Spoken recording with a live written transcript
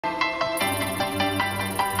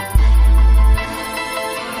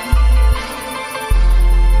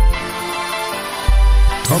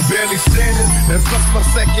I'm barely standing, and plus my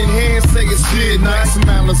second hand say it's midnight.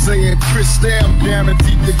 Smiling saying, Chris, I'm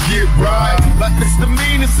guaranteed to get right. Like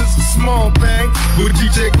misdemeanors is a small thing. With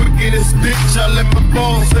DJ Quick in his bitch, I let my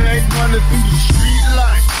balls hang. Running through the street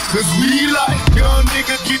life, cause we like young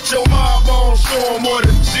nigga, get your mob on, show 'em what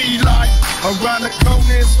a G like. Around the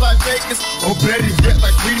corner it's like Vegas, or better yet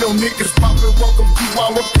like Reno. Niggas poppin', welcome to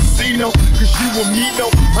our casino, cause you and me know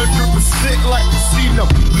 100% like casino.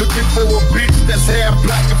 Looking for a bitch that's half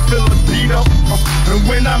black and Filipino. And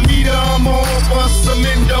when I meet her, I'm on for some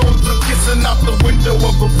endos, kissing out the window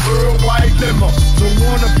of a pearl white limo. Don't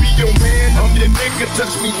wanna be your man, I'm your nigga.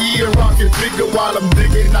 Touch me here, I get bigger while I'm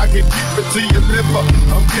digging. I get deeper to your liver.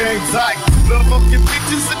 I'm gang tight, love up your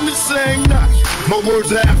bitches in the same night. My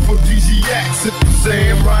words are aphrodisiacs, if you're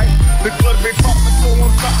saying right. The club be poppin', so I'm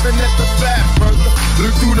stopping at the back burger.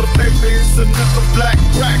 Look through the paper, it's another black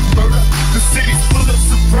crack murder. The city's full of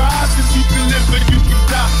surprises. You can live or you can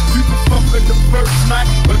die. You can fuck in the first night,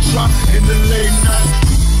 but drop in the late night.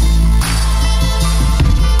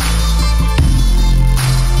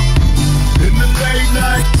 In the late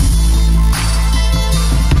night.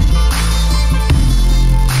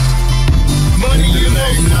 Money in the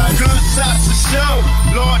late night. Good shots to show.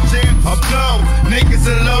 Lord damn, I'm blown. Niggas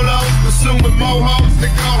and Lolo, pursuing mohos to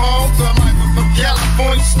go home. So I'm like a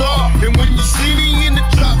California star. And when you see me in the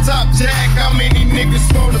drop top jack, how many niggas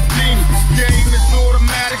wanna be me? Game is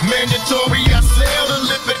automatic, mandatory. I sell to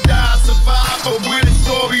live and die, survive, but with a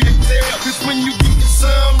story to tell. Cause when you get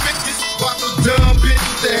some bitches, watch the dumb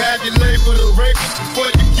bitches, they have you labeled a rapist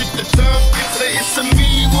before you get the tongue. You say it's a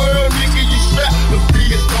mean world, nigga, you strapped to be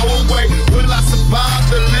a throwaway. Will I survive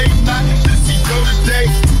the late night? This he go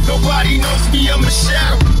today. Nobody knows me, I'm a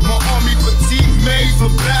shadow. My army fatigue made for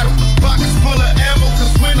battle. Pockets full of ammo,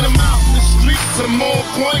 cause when I'm out in the streets, I'm on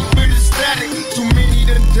point with the static. Too many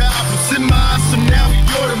done died, was in my eyes, so now we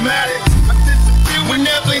automatic. I disappear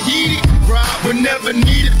whenever heated, ride whenever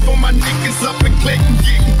needed. For my niggas up in Clik and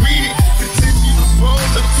getting greedy. Continue to roll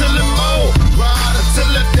until I'm old, ride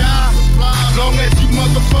until I die. Long as you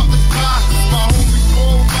motherfuckers fly. My homies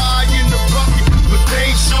roll by in the bucket, but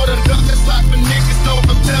they ain't sure to duck. It's like the niggas know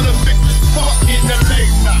I'm telling bitches fuck in the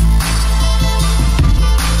late night.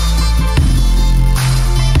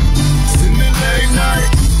 It's in the late night.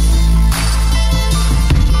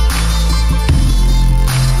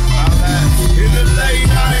 In the late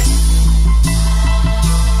night.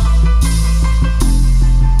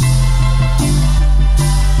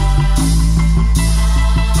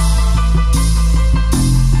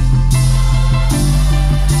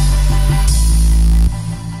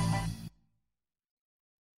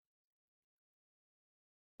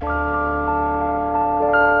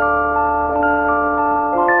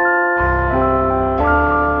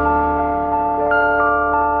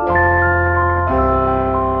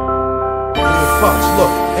 Look,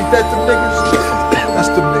 ain't that them niggas? That's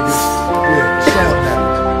them niggas. Yeah, sound that.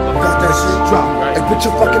 Got that shit dropped. Hey, put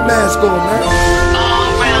your fucking mask on, man.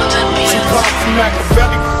 Tupac from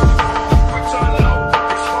Machiavelli.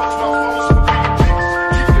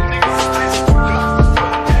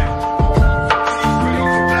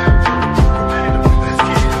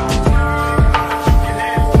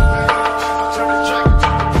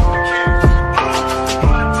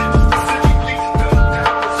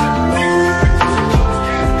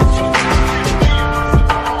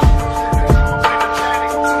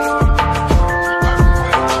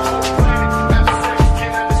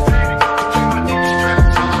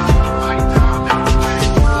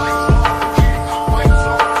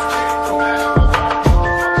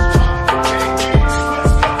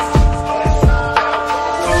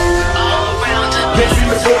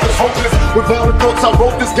 With all the thoughts I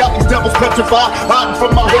wrote this, got these devils petrified, hiding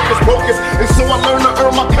from my hopeless focus. And so I learned to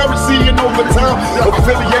earn my currency in overtime.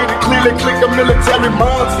 Affiliated, clearly click of military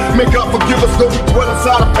minds. May God forgive us, though we dwell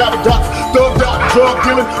inside a paradox. Thugged out, drug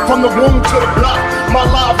dealing, from the womb to the block. My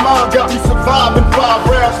live mind got me surviving 5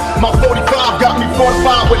 rounds. My 45 got me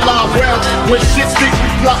fortified with live rounds. When shit sticks, we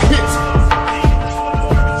block hits.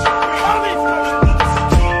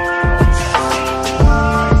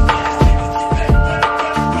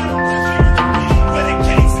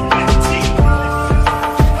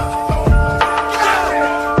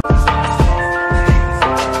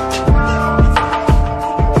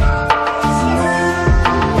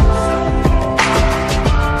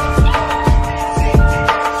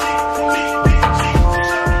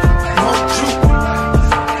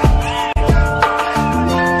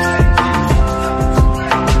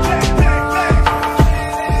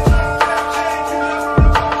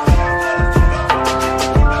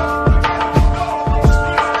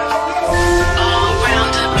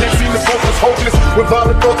 Hopeless, With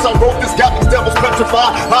violent thoughts I wrote this, got these devils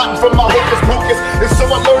petrified, hiding from my hopeless focus. And so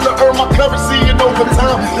I learned to earn my currency in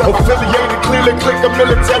overtime. Affiliated, clearly click the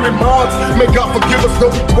military minds. May God forgive us,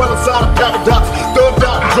 though we dwell inside a paradox. Thugged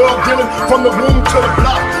out, drug dealing, from the womb to the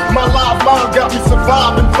block. My live mind got me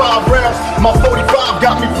surviving 5 rounds. My 45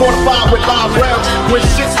 got me fortified with live rounds. When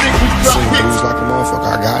shit stick, we drop hits. Like a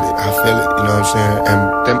motherfucker, I got it, I feel it, you know what I'm saying? And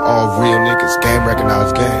them all real niggas, game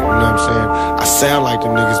recognized game, you know what I'm saying? I sound like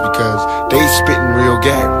them niggas because they spitting real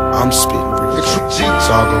game, I'm spitting real game. It's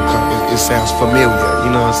all gonna come, it sounds familiar,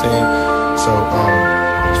 you know what I'm saying? So,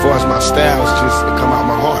 as far as my style, it's just, it come out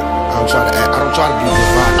my heart. I don't try to act, I don't try to be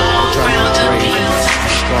divine, I don't try to be brave,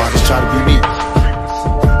 I just try to be me.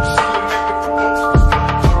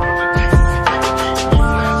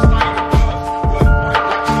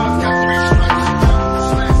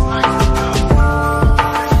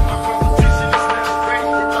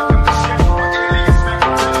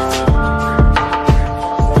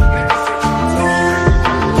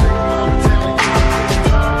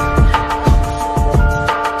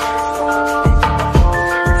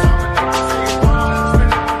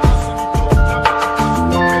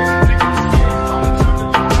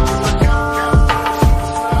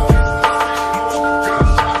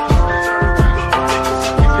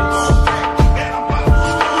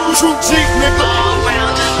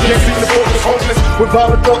 With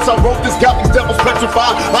violent thoughts I wrote this, got these devils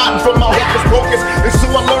petrified, hiding from my hopeless focus. And so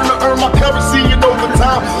I learned to earn my currency in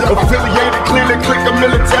overtime. Affiliated, clearly click the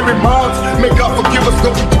military minds. May God forgive us,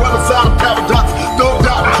 though we dwell inside a paradox. Thugged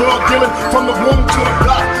out, drug dealing, from the womb to the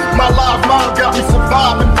block. My live mind got me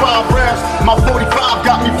surviving 5 rounds. My 45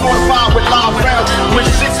 got me fortified with live rounds. When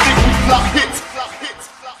shit stick, we flop hits.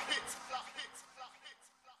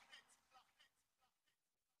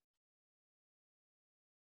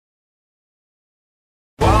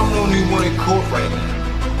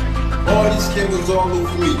 All these cameras all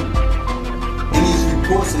over me, and these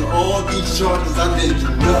reports and all these charges, I didn't do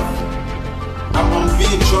nothing. I'm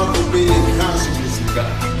being charged with being consciousness of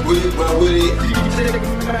God.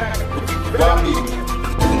 Why me?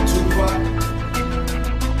 Tupac?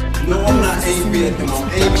 No, I'm not angry at them, I'm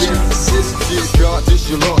angry at the system. Dear God, this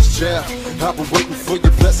your lost child. I've been waiting for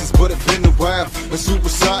your blessings, but it's been a while. A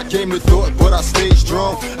suicide came to thought, but I stayed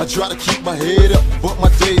strong. I try to keep my head up, but my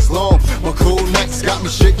day's long. My cold nights got me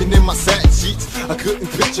shaking in my satin sheets. I couldn't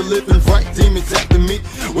picture living right, demons after me.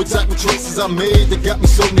 What type of choices I made that got me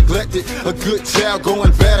so neglected? A good child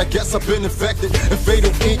going bad, I guess I've been infected. And fatal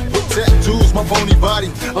ink with tattoos, my bony body.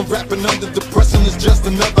 I'm rapping under depression, it's just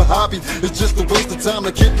another hobby. It's just a waste of time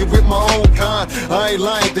to kick it with my own kind. I ain't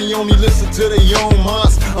lying, they only listen to their own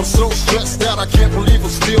minds. I'm so stressed out, I can't believe I'm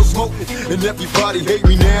still smoking. And everybody hate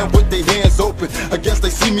me now with their hands open. I guess they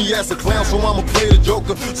see me as a clown, so I'ma play the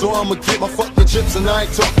joker. So I'ma get my fucking chips and I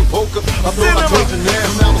ain't talking poker. I thought I told you now,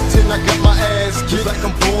 when I was 10 I got my ass kicked. Like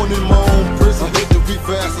I'm born in my own prison. I hit the beat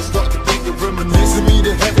fast and start to think of reminiscing me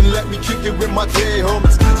to heaven, let me kick it with my dead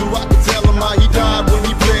homies. So I can tell him how he died when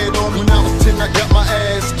he bled on me. When I was 10 I got my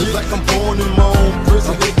ass kicked. Like I'm born in my own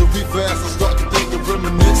prison. I hit the beat fast and start to think of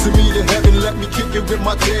reminiscing me to heaven, let me kick it with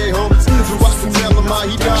my dead homies. So I can tell him how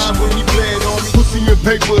he died when he bled on me. Pussy and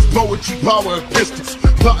paper is poetry, power and pistols.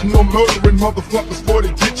 Plotting on murdering motherfuckers for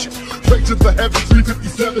to get you. Pray to the heavens,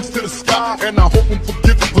 357s to the sky. And I hope I'm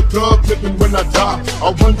forgiven for thug living when I die.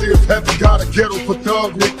 I wonder if heaven got a ghetto for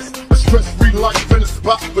thug niggas. A stress-free life in a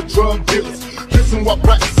spot for drug dealers. Listen while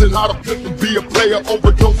practicing how to flip and be a player.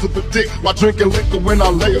 Overdose of a dick while drinking liquor when I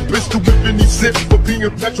lay a bitch to whipping these zips for being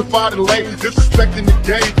petrified and lame. Disrespecting the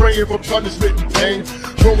game, praying for punishment and pain.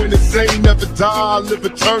 Growing insane, never die, live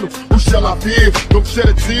eternal. Who shall I fear? Don't shed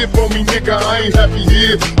a tear for me, nigga, I ain't happy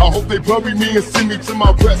here. I hope they bury me and send me to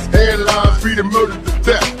my rest. Headlines, freedom, murder to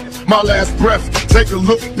death. My last breath, take a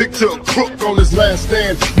look, picture a crook on his last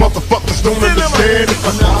stand. Motherfuckers don't understand. If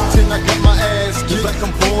I'm 10, I got my ass kicked. Like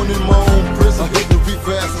I'm born in my own prison. I hit the beat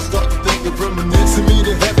fast and start to think of reminiscing me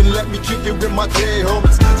to heaven, let me kick it with my dead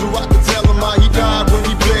homies. So I can tell him how he died when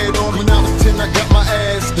he bled on me. When I was 10, I got my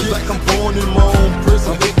ass kicked. Like I'm born in my own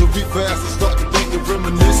prison. I hit the beat fast and start to think of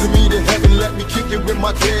reminiscing me to heaven, let me kick it with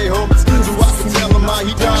my dead homies. So I can tell him how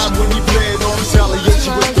he died when he bled on me.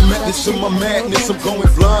 Retaliation with the madness of my madness, I'm going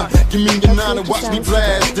blind. Give me your 9 and watch me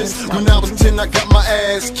blast this. When I was 10, I got my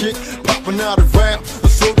ass kicked, popping out of rap.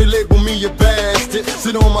 So they label me a bastard.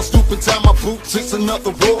 Sit on my stoop and tie my boots, it's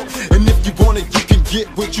another war. And if you want it, you can get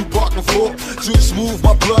what you barking for. Too smooth,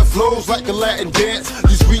 my blood flows like a Latin dance.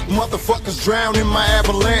 These weak motherfuckers drown in my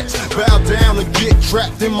avalanche. Bow down and get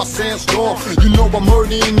trapped in my sandstorm. You know I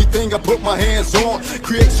murder anything I put my hands on.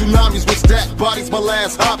 Create tsunamis with stacked bodies, my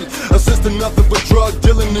last hobby. Assisting nothing but drug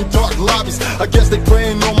dealing in dark lobbies. I guess they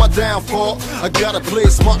playing on my downfall. I gotta play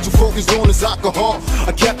it smart to focus on this alcohol.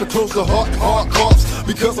 I kept it close to hard coughs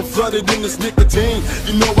because I'm flooded in this nicotine.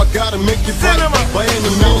 You know I gotta make it right by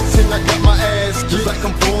any means. And I got my ass kicked like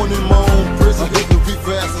I'm born in my own prison. I hit the beat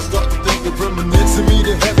fast and start to think of reminiscing me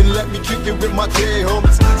to heaven. Let me kick it with my dead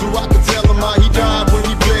homies so I can tell him how he died when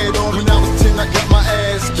he bled on me. When I was 10, I got my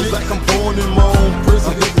ass kicked like I'm born in my own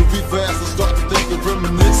prison. I hit the beat fast and start to think of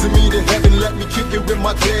reminiscing me to heaven. Let me kick it with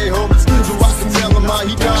my dead homies so I can tell him how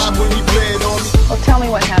he died when he bled on me. Well, tell me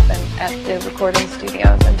what happened at the recording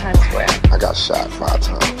studios in Times Square. I got shot 5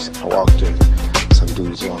 times. I walked in, some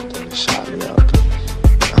dudes walked in and shot me up.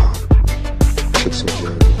 Took some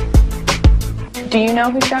drugs. Do you know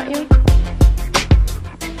who shot you?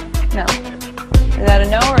 No. Is that a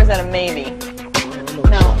no or is that a maybe?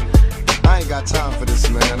 No. I ain't got time for this,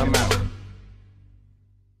 man. I'm out.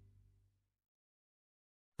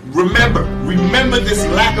 Remember this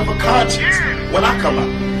lack of a conscience when I come out.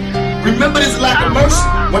 Remember this lack of mercy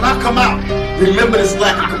when I come out. Remember this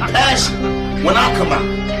lack of compassion when I come out.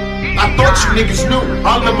 I thought you niggas knew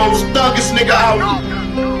I'm the most thuggest nigga out.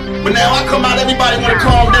 But now I come out, everybody wanna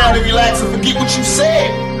calm down and relax and forget what you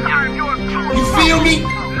said. You feel me?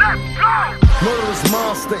 Murderous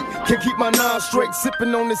mind state, can't keep my nine straight.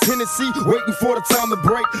 Sipping on this Hennessy, waiting for the time to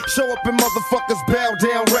break. Show up and motherfuckers bow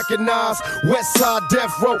down, recognize. West side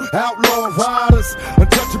death row, outlaw riders.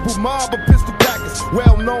 Untouchable mob of pistol packers.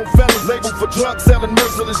 Well-known fellas labeled for drug selling,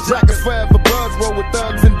 merciless jackets. Forever buzz roll with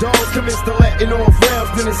thugs and dogs. Commence to letting on rails,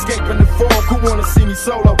 then escaping the fog. Who wanna see me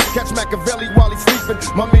solo? Catch Machiavelli while he's sleeping.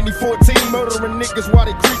 My mini 14 murdering niggas while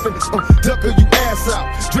they creeping. Ducker you ass out,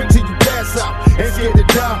 drink till you pass out. Ain't scared to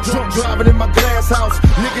die, drunk driving in my glass house.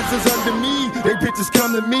 Niggas is under me, they bitches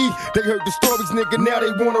come to me. They heard the stories, nigga, now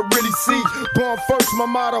they wanna really see. Born first, my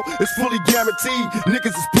motto is fully guaranteed.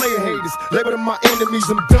 Niggas is player haters, label them my enemies,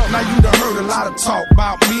 I'm done. Now you done heard a lot of talk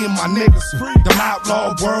about me and my niggas. Them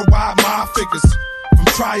outlaw worldwide my figures. From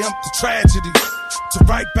triumph to tragedy, to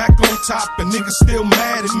right back on top, and niggas still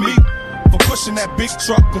mad at me for pushing that big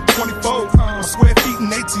truck on 24. Square feet in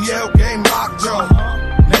ATL game lockjaw.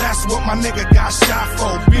 Now that's what my nigga got shot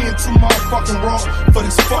for. Being too motherfucking raw for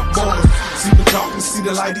this fuckboy. See the darkness, see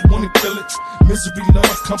the light, he wanna kill it. Misery,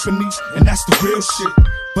 love, company, and that's the real shit.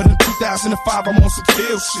 But in 2005, I'm on some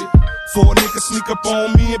kill shit. For a nigga sneak up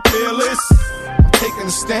on me and peerless. I'm taking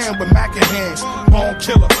a stand with Mac in hand. Born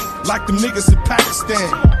killer, like them niggas in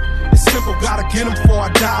Pakistan. It's simple, gotta get him before I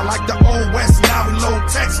die. Like the old West, now we low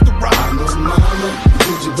text to ride. I know mama,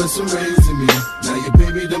 did you bless and raising me. Now your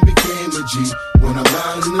baby done became a G. When I'm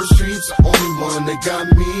out in the streets, the only one that got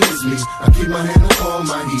me is me. I keep my hand up on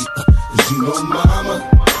my heat. Cause you know mama,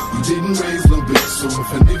 you didn't raise no bitch. So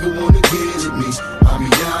if a nigga wanna get at me, I'll be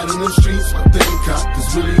out in the streets, my thing cop.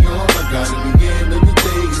 Cause really all I got in the end of the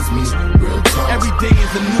day is me. Real talk. Every day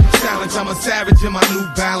is a new challenge, I'm a savage in my New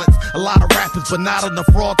Balance. A lot of rappers, but not enough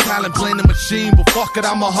raw talent. Playing the machine, but fuck it,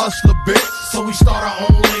 I'm a hustler, bitch. So we start our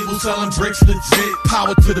own label, selling bricks legit.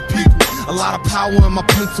 Power to the people, a lot of power in my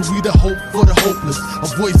pencil. We the hope for the hopeless, a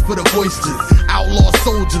voice for the voiceless. Outlaw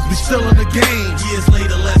soldiers, we still in the game. Years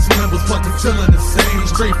later, less members, but they're feeling the same.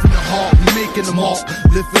 Straight from the heart, we making them all.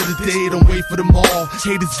 Live for the day, don't wait for them all.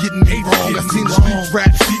 Haters getting me wrong. I seen the streets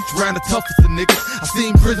rap sheets round the toughest of niggas. I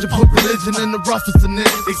seen prison put religion in the roughest of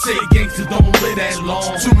niggas. They say gangsters don't live that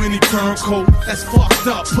long. Too many turncoats, that's fucked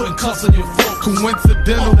up. Putting cuffs on your throat.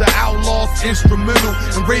 Coincidental, the outlaws instrumental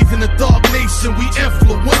in raising the thug nation. We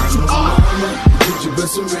influential. Mama, did you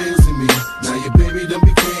bless and raising me. Now your baby done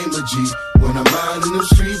became a G. When I'm out in the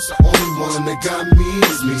streets, the only one that got me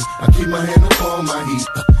is me. I keep my hand up on my heat.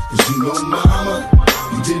 Cause you know mama,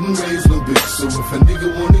 you didn't raise no bitch. So if a nigga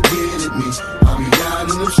wanna get at me, I'll be out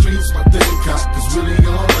in the streets, my thing cop. Cause really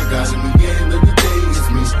all I got in the end of the day is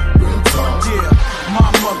me. Real talk. Yeah, my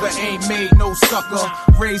mother ain't made no sucker.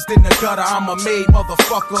 Raised in the gutter, I'm a made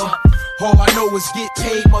motherfucker. All I know is get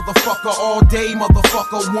paid, motherfucker, all day,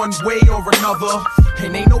 motherfucker, one way or another.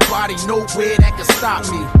 And ain't nobody nowhere that can stop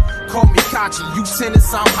me. Call me cocky, you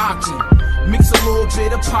tennis, I'm hockey. Mix a little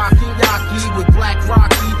bit of Pocky Yaki with Black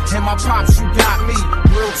Rocky, and my pops, you got me.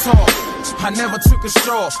 Real talk, I never took a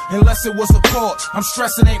straw unless it was a port. I'm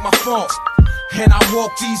stressing, ain't my fault. And I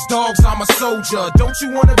walk these dogs, I'm a soldier. Don't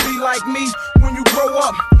you wanna be like me when you grow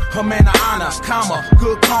up? A man of honor, comma,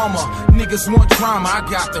 good karma. Niggas want drama, I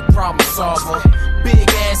got the problem solver. big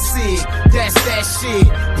ass Sig, that's that shit.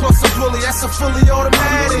 Plus a bully, that's a fully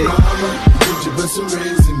automatic. Mama, did you bust some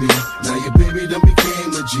raising me? Now your baby done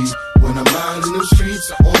became a G. When I'm out in the streets,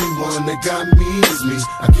 the only one that got me is me.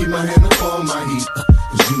 I keep my hand up on my heat,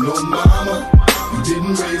 cause you know mama, you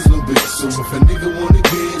didn't raise no bitch. So if a nigga wanna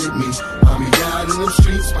get at me, I'll be out in the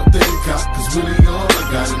streets, my thing cock, cause really all I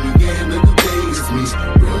got in the end of the day is me.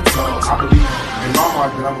 Real talk. I believe in my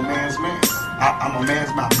heart that I'm a man's man. I'm a man's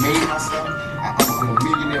man. I made myself. I'm a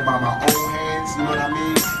millionaire by my own hands, you know what I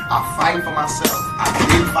mean? I fight for myself. I've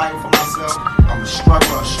been fighting for myself. I'm a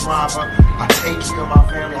struggler, a striver. I take care of my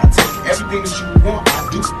family. I take everything that you want, I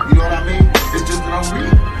do. You know what I mean? It's just that I'm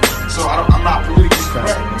real. So I'm not politically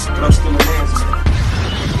correct, but I'm still a man's man.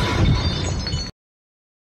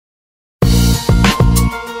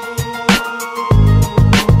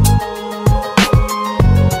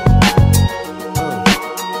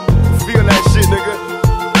 Feel that shit, nigga.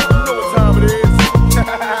 You know what time it is.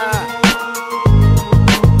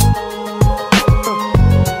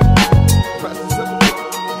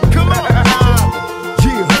 Come on.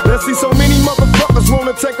 Yeah, let's see so many motherfuckers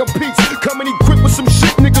wanna take a piece. Coming equipped with some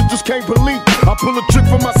shit niggas just can't believe. I pull a trick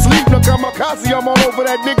from my sleep, now kamikaze, I'm all over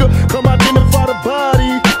that nigga. Come identify the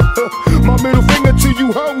body. My middle finger to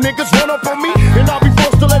you hoe niggas, run up on me and I'll be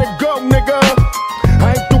forced to let it go, nigga.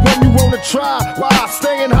 I ain't the one you wanna try. Why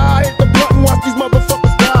staying high, hit the button, watch these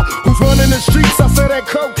motherfuckers die. Who's running the streets? I say that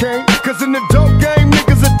cocaine. Cause in the dope game,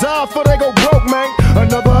 niggas that die for they go broke, man.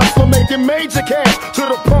 Another hustler making major cash. To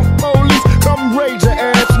the punk police, come raise your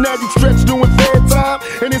ass. Now you stretch doing fair time,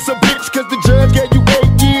 and it's a bitch cause the judge gave you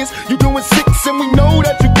 8 years. You doing 6 and we know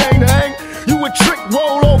that you can't hang. You a trick,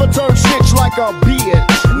 roll over, turn snitch like a bitch.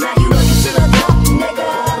 Now you know you should've ducked, nigga.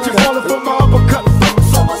 You falling for my uppercut.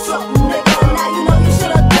 So what's up, nigga? Now you know you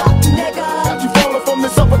should've ducked, nigga. Got you falling from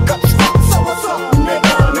this uppercut. So what's up,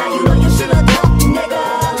 nigga? Now you know you should've ducked, nigga.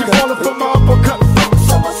 You falling for my uppercut.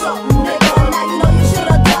 So what's up, nigga? Now you know you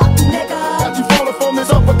should've ducked, nigga. Got you falling from this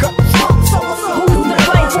uppercut. So what's up, Who's to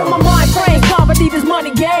blame for my mind frame? Poverty, this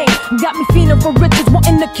money game got me feeling for riches,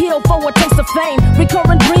 wanting to kill for a taste of fame.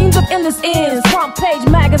 Recurring dreams of endless ends, front page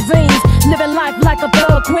magazines, living life like a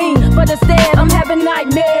thug queen. But instead, I'm having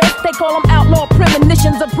nightmares. They call them outlaw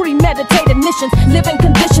premonitions of premeditated missions. Living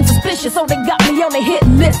conditions suspicious, so they got me on the hit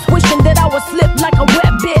list. Wishing that I would slip like a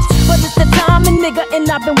wet bitch. But it's the timing, nigga, and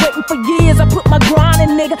I've been waiting for years. I put my grind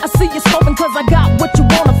in, nigga. I see you scoping cause I got what you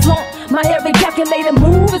wanna flaunt. My every calculated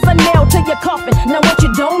move is a nail to your coffin. Now what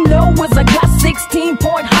you don't know is I got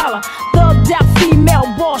 16-point holler. Thugged out female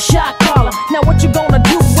ball shot caller. Now what you gonna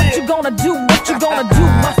do? What you gonna do? What you gonna do?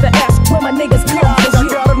 Must have asked where my niggas come from.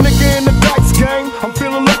 I got a nigga in the dice game. I'm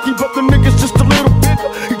feeling lucky, but the nigga's just a little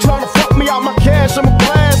bigger. He tryna fuck me out my cash, I'm a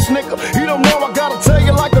glass nigga. He don't know I gotta tell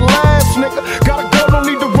you like the last nigga. Gotta go, don't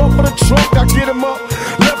need to run for the trunk. I get him up,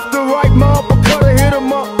 left to right, my uppercut, I hit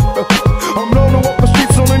him up. I'm known to walk the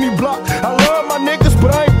streets on any block. I love my niggas,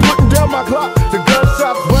 but I ain't putting down my clock. The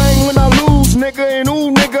gunshots bang when I lose, nigga. And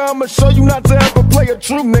ooh, nigga, I'ma show you not to ever play a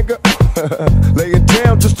true nigga. Lay it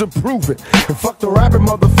down just to prove it. And fuck the rapping,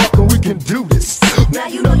 motherfucker, we can do this. now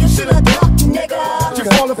you know you should've ducked, nigga. You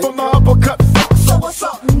falling for my uppercut. So what's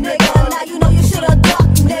up, nigga? Now you know you should've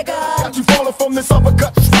ducked, nigga. Got you falling from this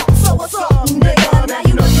uppercut. So what's up, nigga? Now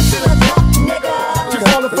you know you should've ducked, nigga. You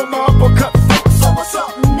falling for my uppercut. So what's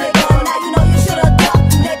up, nigga? Now you know you should've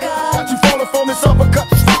ducked, nigga. Got you falling from this uppercut.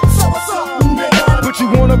 So what's up, nigga? But you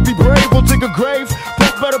wanna be brave, we'll dig a grave.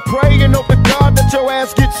 Plus better pray and hope to God that your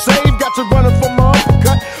ass gets saved. Got you running from my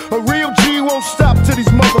uppercut. A real G won't stop till these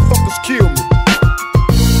motherfuckers kill me.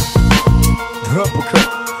 The uppercut.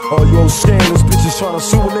 All you old scandalous bitches trying to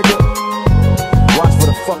sue a nigga. Watch for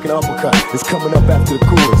the fucking uppercut. It's coming up after the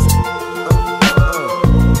chorus.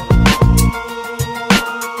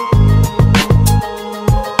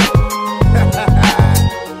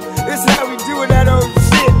 This is how we doing that old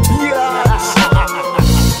shit, biatch.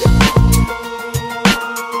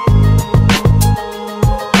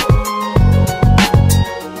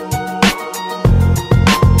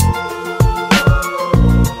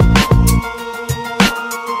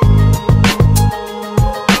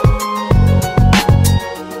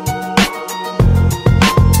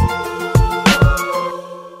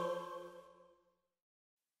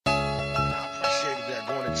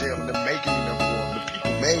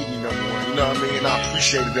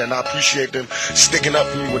 That, and I appreciate them sticking up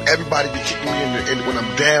for me when everybody be kicking me in when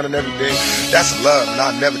I'm down and everything. That's love, and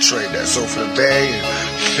I'll never trade that. So for the Bay and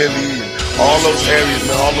Philly and all those areas,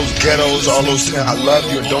 man, all those ghettos, all those things, I love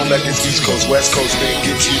you, and don't let this East Coast, West Coast thing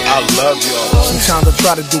get you. I love y'all. Sometimes I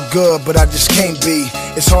try to do good, but I just can't be.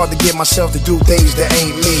 It's hard to get myself to do things that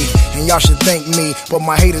ain't me. And y'all should thank me, but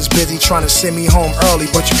my haters busy trying to send me home early.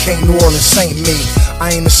 But you can't New Orleans saint me.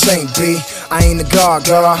 I ain't a saint, B. I ain't a god,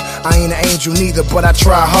 y'all. I ain't an angel neither, but I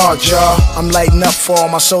try hard, y'all. I'm lighting up for all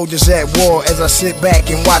my soldiers at war as I sit back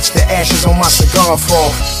and watch the ashes on my cigar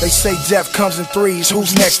fall. They say death comes in threes,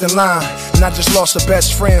 who's next in line? And I just lost a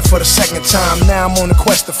best friend for the second time. Now I'm on a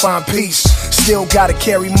quest to find peace. Still gotta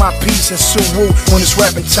carry my peace and Suwu when it's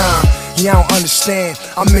rapping time. Yeah, I don't understand,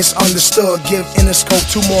 I'm misunderstood. Give Interscope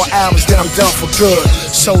 2 more albums, then I'm done for good.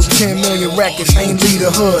 Sold 10 million records, ain't lead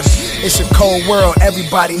a hood. It's a cold world,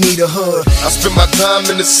 everybody need a hood. I spend my time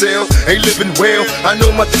in the cell, ain't living well. I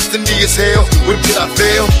know my destiny is hell, when did I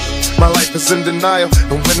fail? My life is in denial,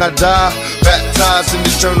 and when I die, baptized in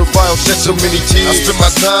the eternal fire, shed so many tears. I spend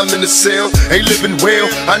my time in the cell, ain't living well.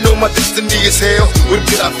 I know my destiny is hell, when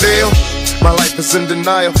did I fail? My life is in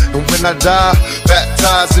denial, and when I die,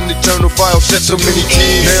 baptized in the eternal fire, shed so many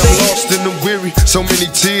tears. Now I'm lost and I'm weary, so many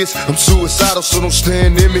tears. I'm suicidal, so don't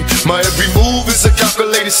stand in me. My every move is a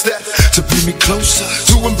calculated step to bring me closer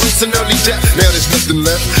to embracing early death. Now there's nothing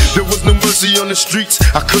left, there was no mercy on the streets.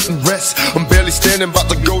 I couldn't rest, I'm barely standing, about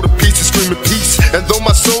to go to pieces, screaming peace. And though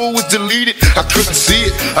my soul was deleted, I couldn't see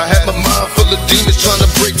it. I had my mind full of demons trying to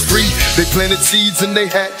break free. They planted seeds and they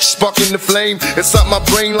hatched, sparking the flame inside my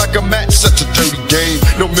brain like a match. Such a dirty game,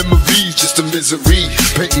 no memories, just a misery.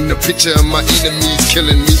 Painting a picture of my enemies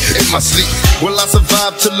killing me in my sleep. Will I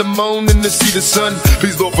survive till the morning to see the sun?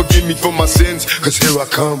 Please Lord forgive me for my sins, cause here I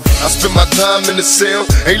come. I spend my time in the cell,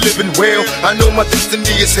 ain't living well. I know my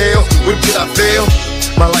destiny is hell, when did I fail?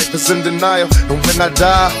 My life is in denial, and when I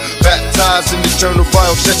die, baptized in the eternal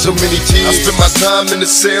fire, shed so many tears. I spend my time in the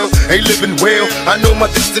cell, ain't living well. I know my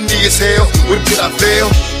destiny is hell, when did I fail?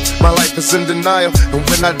 My life is in denial, and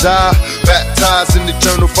when I die, baptized in the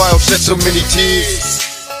eternal fire, shed so many tears.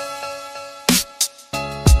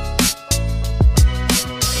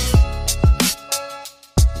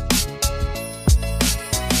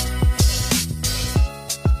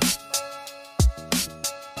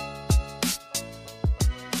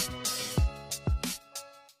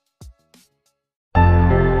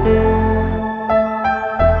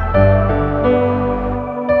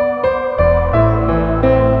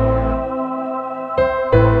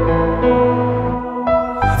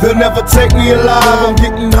 They'll never take me alive, I'm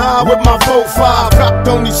getting high with my 4-5. Cocked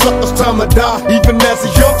on these suckers, time to die, even as a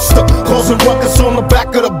youngster. Causing ruckus on the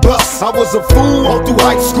back of the bus. I was a fool all through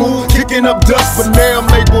high school, kicking up dust. But now I'm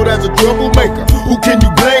labeled as a troublemaker. Who can you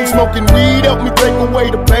blame? Smoking weed help me take away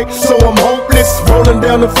the pain. So I'm hopeless, rolling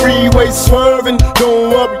down the freeway, swerving. Don't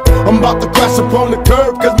worry, I'm about to crash upon the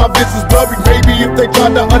curb, cause my vision's blurry. Maybe if they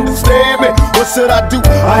tried to understand me, what should I do?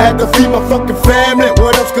 I had to feed my fucking family,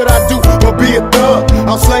 what else could I do but be a thug?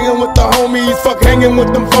 I'm slanging with the homies, fuck hanging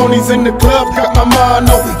with them phonies in the club. Got my mind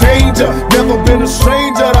on danger, never been a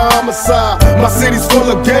stranger to homicide. My city's full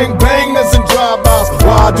of gangbangers and drive-bys.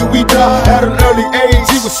 Why do we die at an early age?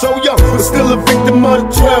 He was so young, but still a victim of the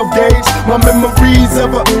 12 gauge. My memories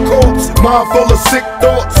of a corpse, mind full of sick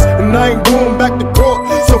thoughts, and I ain't going back to court.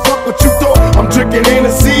 So fuck what you thought. I'm drinking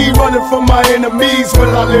Hennessy, running from my enemies.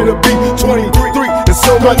 Will I let it be 23? There's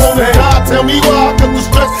so much pain. Tell me why, cause the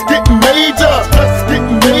stress getting major.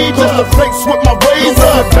 Cause the face with my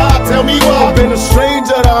razor. Tell me why, I've been a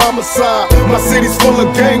stranger to homicide. My city's full of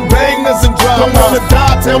gangbangers and drive-bys. Don't wanna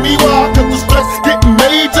die, tell me why, cause the stress getting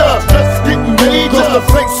major. Cause the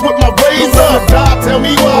face with my razor. Tell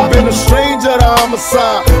me why, I've been a stranger to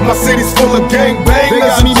homicide. My city's full of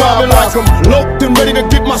gangbangers and drive-bys. Like I'm loped and ready to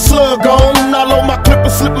get my slug on. I load my clip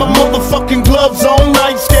and slip my motherfucking gloves on.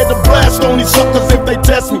 I ain't scared to blast on these suckers if they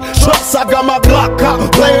test me. Trust, I got my Glock cop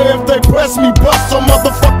player if they press me. Bust some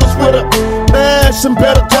motherfuckers with a ash and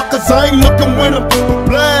better tuckers. I ain't looking with them, but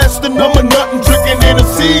blasting them and nothing, drinking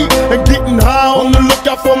Hennessy and getting high on the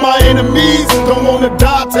lookout for my enemies. Don't wanna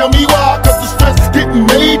die, tell me why, cause the stress getting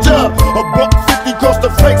major. A $150 across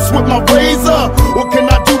the face with my razor. What can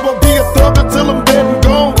I do but be a thug until I'm dead and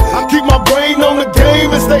gone? I keep my brain on the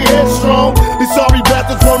game and stay headstrong. These sorry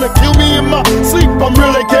bastards wanna kill me in my sleep. I'm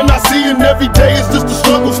real, they cannot see, and every day is just a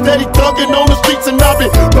struggle. Steady thugging on the streets and I've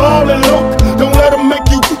been ballin' low. Don't let them make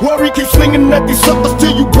you worry, keep swinging at these suckers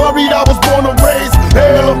till you buried. I was born and raised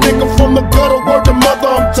hell, a nigga from the gutter, word to mother,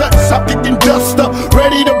 I'm touched. I'm kicking dust up,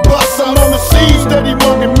 ready to bust. I'm on the scene, steady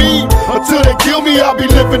mugging me. Until they kill me, I'll be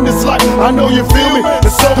living this life. I know you feel me,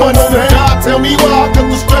 there's so much pain. Tell me why, cause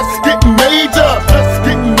the stress getting major. Cause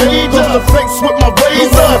the face with my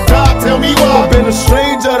razor. Tell me why, I've been a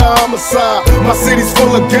stranger to homicide. My city's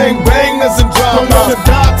full of gangbangers and drive-bys.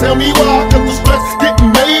 Tell me why, cause the stress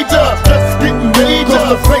getting major. Cause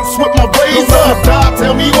the face with my razor.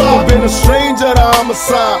 Tell me why, I've been a stranger to homicide.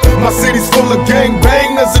 homicide. My city's full of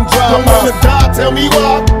gangbangers and drive. Don't wanna die, tell me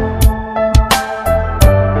why.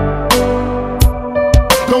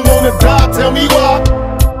 Don't wanna die, tell me why.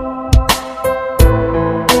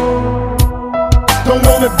 Don't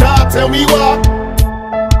wanna die, tell me why.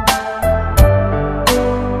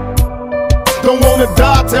 Don't wanna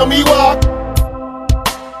die, tell me why.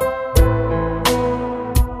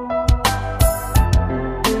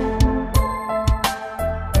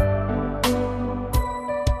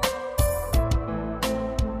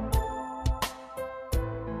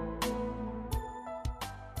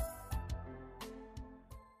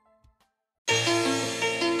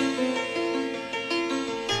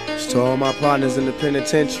 To all my partners in the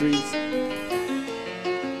penitentiaries,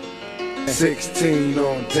 16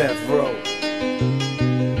 on death row.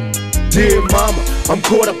 Dear mama, I'm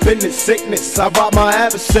caught up in this sickness. I robbed my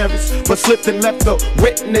adversaries, but slipped and left a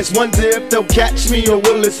witness. Wonder if they'll catch me or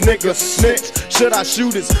will this nigga snitch? Should I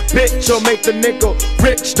shoot his bitch or make the nigga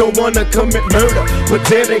rich? Don't wanna commit murder, but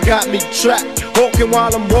there they got me trapped. Walking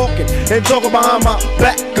while I'm walking and talking behind my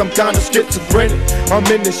back. I'm kinda schizophrenic. I'm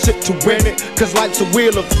in this shit to win it, cause life's a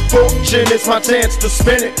wheel of fortune. It's my chance to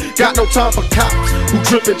spin it. Got no time for cops who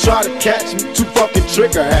trip and try to catch me. Too fucking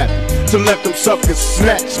trigger happy to let them suckers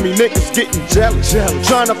snatch me. Niggas getting jealous,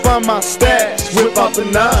 trying to find my stash. Whip out the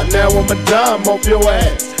 9, now I'm a dime off your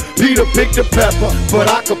ass. Peter picked the pepper, but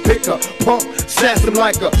I could pick a punk. Snatched him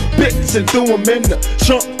like a bitch and threw him in the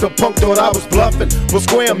trunk. The punk thought I was bluffing, but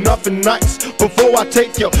square I'm nothing nice. Before I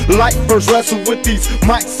take your life, first wrestle with these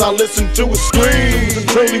mics. I listen to his screams and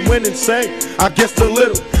truly went insane. I guess the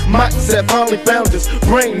little mics had finally found his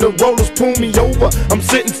brain. The rollers pulled me over, I'm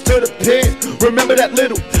sentenced to the pen. Remember that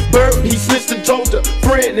little bird, he snitched and told a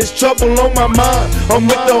friend. There's trouble on my mind, I'm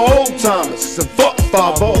with the old timers. And fuck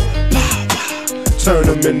 5-0. Turn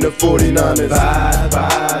them into 49ers. Bye,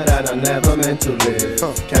 bye, that I never meant to live.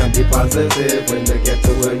 Can't be positive when they get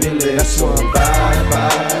to where we live. That's why I'm bye,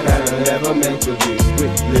 bye, that I never meant to be.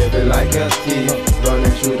 Living like a thief,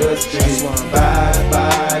 running through the streets. Bye,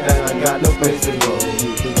 bye, that I got no place to go.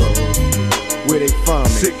 Where they find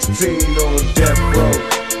me? 16 on death row.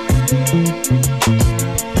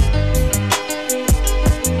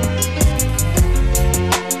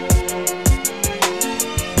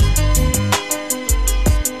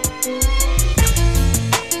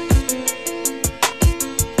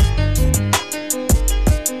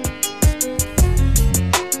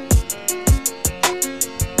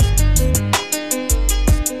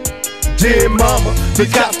 Dear mama, the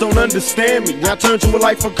cops don't understand me. I turned to a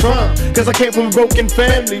life of crime, cause I came from a broken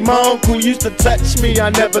family. My uncle used to touch me,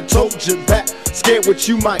 I never told you that. Scared what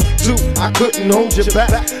you might do, I couldn't hold you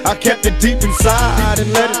back. I kept it deep inside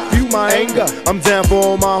and let it fuel my anger. I'm down for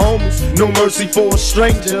all my homies, no mercy for a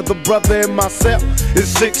stranger. The brother in myself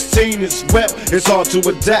is 16 as well. It's hard to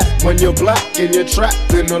adapt when you're black and you're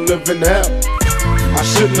trapped in a living hell. I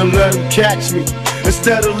shouldn't have let him catch me.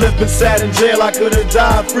 Instead of living sad in jail, I could have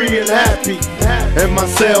died free and happy. And my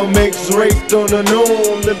cellmates raped on the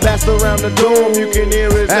norm. Then passed around the dorm, you can hear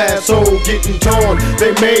his asshole getting torn.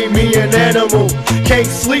 They made me an animal, can't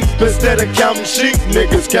sleep instead of counting sheep.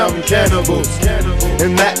 Niggas counting cannibals.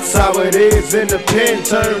 And that's how it is in the pen.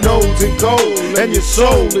 Turn old and cold, and your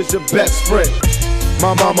soul is your best friend.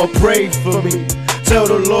 My mama prayed for me, tell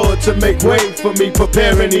the Lord to make way for me,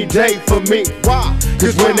 prepare any day for me. Why?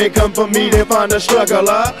 Cause when they come for me, they find a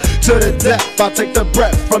struggler. To the death, I take the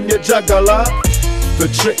breath from your jugular. The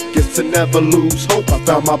trick is to never lose hope. I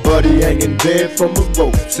found my buddy hanging dead from a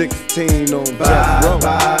rope. 16 on death row.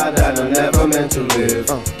 Bye, that I never meant to live.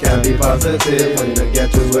 Can't be positive when you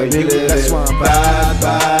get to where you live. That's why I'm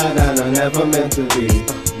bye, that I never meant to be.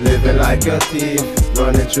 Living like a thief,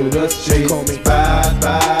 running through the streets. Bye,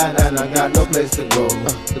 bye, that I got no place to go.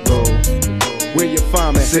 Where you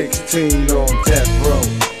find me? 16 on death row.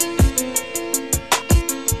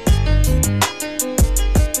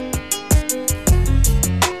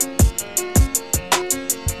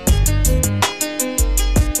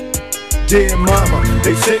 Dear mama,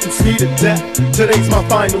 they sentenced me to death. Today's my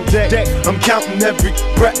final day. I'm counting every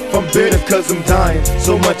breath. I'm bitter cause I'm dying.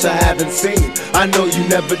 So much I haven't seen. I know you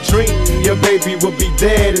never dreamed your baby will be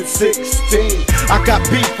dead at 16. I got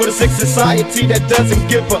beef with a sick society that doesn't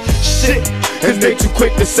give a shit. Cause they too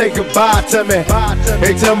quick to say goodbye to me.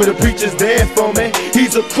 They tell me the preacher's there for me.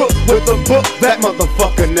 He's a crook with a book. That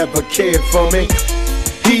motherfucker never cared for me.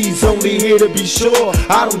 He's only here to be sure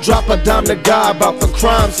I don't drop a dime to God about the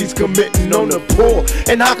crimes he's committing on the poor.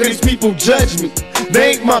 And how can these people judge me?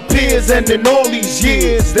 They ain't my peers, and in all these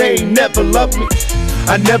years they ain't never loved me.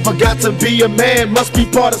 I never got to be a man, must be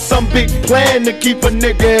part of some big plan to keep a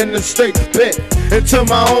nigga in the state pit. Until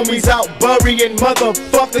my homies out burying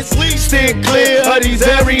motherfuckers, stand clear of these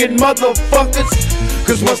Aryan motherfuckers.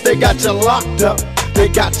 Cause once they got you locked up, they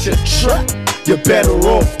got you trapped. You're better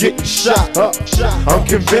off getting shot up. I'm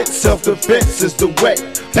convinced self-defense is the way.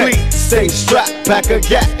 Please stay strapped, pack a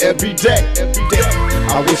gat every day.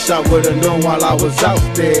 I wish I would've known while I was out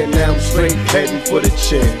there. Now I'm straight heading for the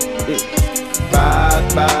chair.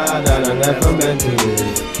 Bad, bad, and I never meant to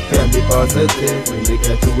live. Can't be positive when we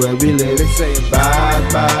get to where we live.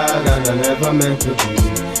 Bad, bad, and I never meant to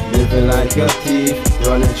be. Living like a thief,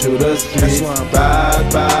 running through the streets.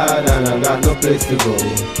 Bad, bad, and I got no place to go.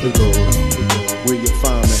 Where you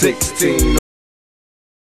find me? 16.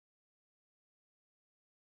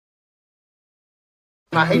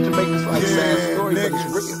 I hate to make this like a sad story, but it's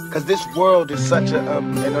real. Cause this world is such a,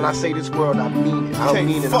 and when I say this world, I mean it. I don't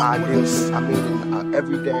mean it in ideals. I mean it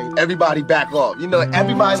every day. Everybody back off. You know,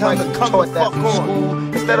 everybody's like taught that from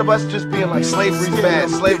school. Instead of us just being like slavery's bad,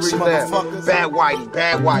 slavery's bad. Bad whitey,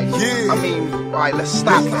 bad whitey. Yeah. I mean, alright, let's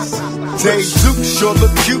stop this. Jay Zook sure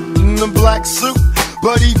look cute in the black suit,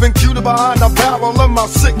 but even cuter behind the barrel of my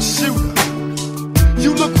 6-shooter.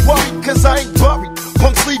 You look worried cause I ain't buried.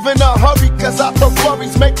 Punks leave in a hurry cause I throw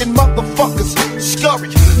worries making motherfuckers scurry.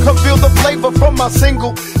 Come feel the flavor from my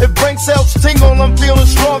single. If brain cells tingle, I'm feeling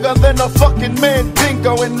stronger than a fucking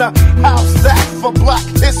Mandingo in the house. That's for black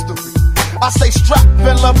history. I stay strapped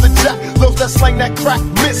and love the jack, those that slang that crack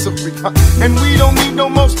misery. And we don't need no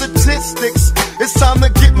more statistics. It's time to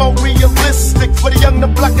get more realistic for the young, the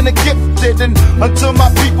black, and the gifted. And until my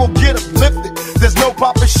people get uplifted, there's no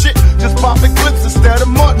poppin' shit, just poppin' clips instead of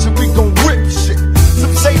marching. We gon' rip shit.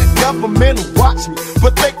 Some say the government will watch me,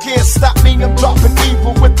 but they can't stop me. I'm dropping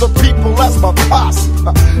evil with the people, that's my posse.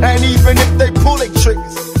 And even if they pull their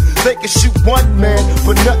triggers, they can shoot one man,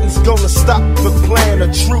 but nothing's gonna stop the plan of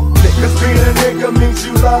true niggas. Cause being a nigga means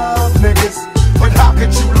you love niggas. But how could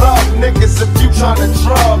you love niggas if you tryna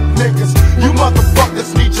drug niggas? You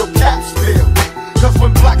motherfuckers need your caps filled. Cause when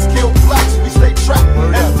blacks kill blacks, we stay trapped,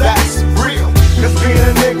 and that's real. Cause being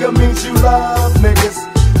a nigga means you love niggas.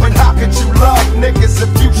 But how could you love niggas if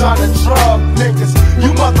you tryna drug niggas? You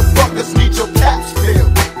motherfuckers need your caps filled.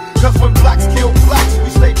 Cause when blacks kill blacks, we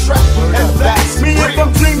stay trapped, and that's me. If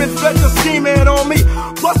I'm dreaming, feds are scheming on me.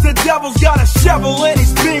 Plus the devil's got a shovel and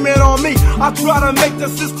he's beaming on me. I try to make the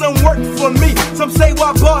system work for me. Some say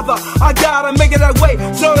why bother? I gotta make it that way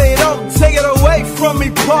so they don't take it away from me,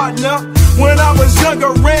 partner. When I was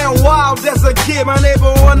younger, ran wild as a kid. My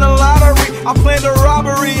neighbor won the lottery. I planned a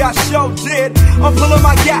robbery, I sure did. I'm pulling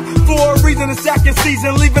my gap for a reason. It's second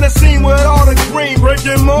season, leaving the scene with all the green.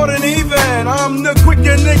 Breaking more than even. I'm the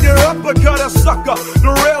quicker nigga, uppercut a sucker.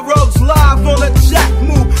 The railroad's live on a jack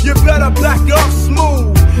move. You better back up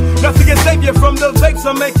smooth. Nothing can save you from the vapes.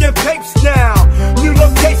 I'm making papes now. New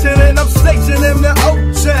location and I'm stationed in the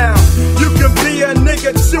old town. You can be a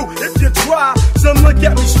nigga too if you try. Some look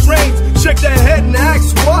at me strange, shake their head and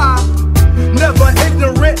ask why. Never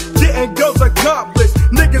ignorant, getting goals accomplished.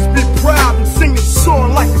 Niggas be proud and sing this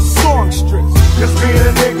song like a songstress. Cause being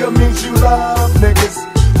a nigga means you love niggas.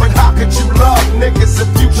 But how could you love niggas if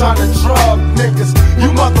you tryna drug niggas? You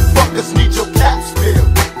motherfuckers need your caps filled.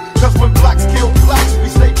 Cause when blacks kill blacks, we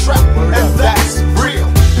stay trapped, and that's real.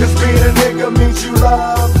 Cause being a nigga means you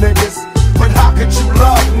love niggas. But how could you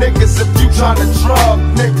love niggas if you tryna drug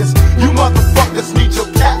niggas? You motherfuckers need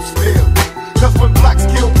your caps filled. Cause when blacks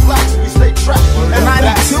kill blacks, we stay trapped, and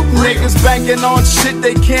 92 niggas banging on shit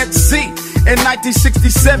they can't see. In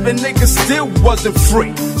 1967, niggas still wasn't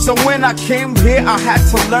free. So when I came here, I had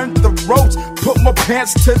to learn the ropes. Put my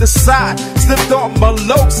pants to the side, slipped on my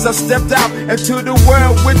lokes. I stepped out into the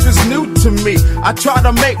world which was new to me. I tried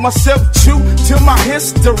to make myself true to my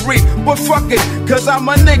history. But fuck it, cause I'm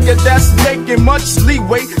a nigga that's making much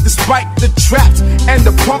leeway. Despite the traps and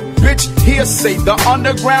the punk bitch hearsay. The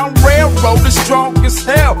Underground Railroad is strong as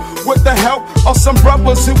hell, with the help of some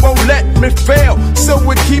brothers who won't let me fail. So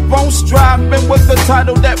we keep on striving with the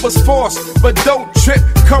title that was forced. But don't trip,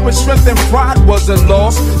 courage, strength, and pride wasn't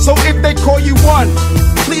lost. So if they call you one,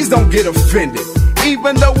 please don't get offended.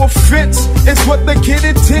 Even though offense is what the kid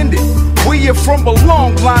intended. We are from a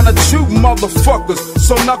long line of true motherfuckers.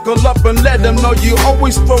 So knuckle up and let them know you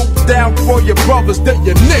always throw down for your brothers, that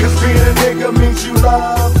your niggas. Cause being a nigga means you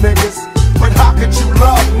love niggas. But how could you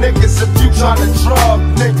love niggas if you tryna drug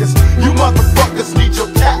niggas? You motherfuckers need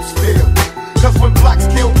your caps filled. Cause when blacks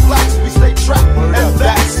kill blacks, we stay trapped, and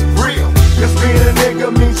that's real. Cause being a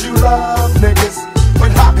nigga means you love niggas.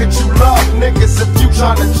 But how could you love niggas if you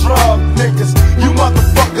tryna drug niggas? You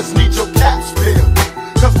motherfuckers need your caps filled.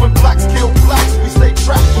 Cause when blacks kill blacks, we stay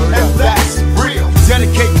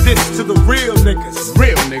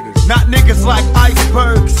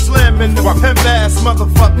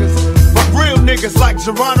motherfuckers, but real niggas like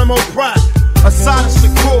Geronimo Pratt, Asada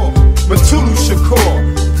Shakur, Matulu Shakur.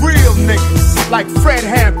 Real niggas like Fred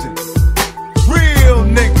Hampton. Real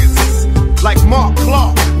niggas like Mark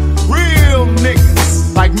Clark. Real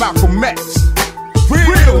niggas like Malcolm X.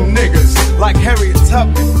 Real niggas like Harriet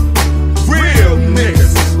Tubman. Real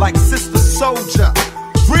niggas like Sister Soldier.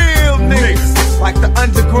 Real niggas like the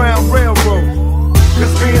Underground Railroad.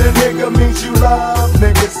 Cause being a nigga means you love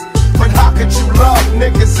niggas. But how could you love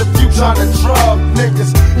niggas if you tryna drug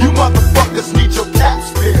niggas? You motherfuckers need your caps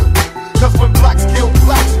filled. Cause when blacks kill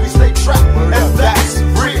blacks, we stay trapped, and that's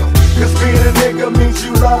real. Cause being a nigga means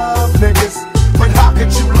you love niggas. But how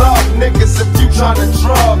could you love niggas if you tryna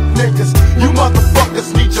drug niggas? You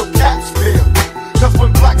motherfuckers need your caps filled. Cause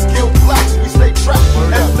when blacks kill blacks, we stay trapped,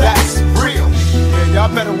 and that's real. Yeah,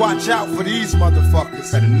 y'all better watch out for these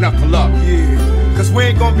motherfuckers. Better knuckle up. Yeah, cause we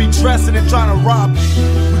ain't gonna be dressing and trying to rob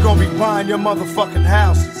you. We gonna be buying your motherfucking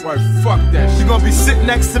houses. Right, fuck that shit. You gonna be sitting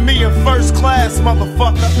next to me in first class,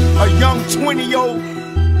 motherfucker. A young 20-year-old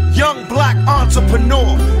young black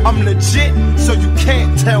entrepreneur. I'm legit, so you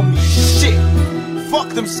can't tell me shit. Fuck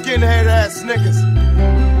them skinhead ass niggas.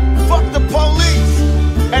 Fuck the police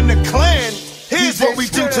and the Klan. Here's what we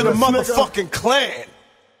do to the motherfucking Klan.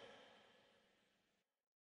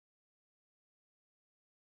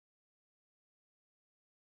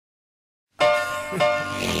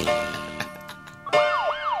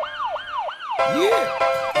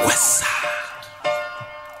 Yeah. West side.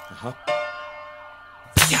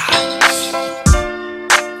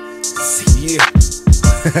 See, yeah.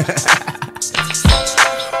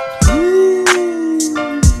 Woo.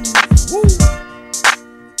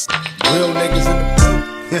 Real niggas in the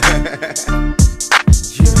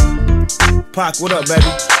yeah. Pac, what up, baby?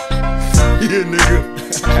 Yeah, nigga.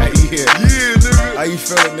 Yeah, nigga. How you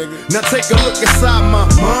feeling, nigga? Now take a look inside my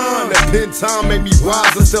mind. That pen time made me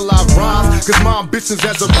rise until I rise. Cause my ambitions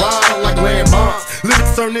as a rider like landmines.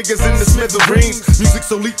 Lyrics turn niggas into smithereens. Music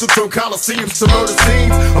so lethal turn coliseums to murder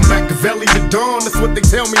scenes. I'm Machiavelli the dawn, that's what they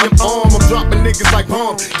tell me I'm armed. I'm dropping niggas like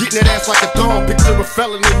bombs, getting that ass like a thumb. Picture a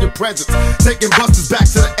felon in your presence, taking busters back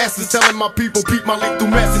to the essence. Telling my people, peep my lethal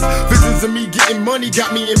message. Visions of me getting money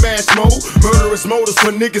got me in mash mode. Murderous motives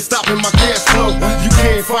for niggas stopping my cash flow. You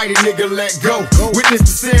can't fight it, nigga, let go. Witness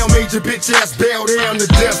the sound, made your bitch ass bail down to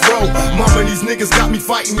death row. Mama, these niggas got me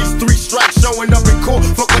fighting these 3 strikes, showing up in court.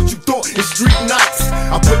 Fuck what you thought in street nights.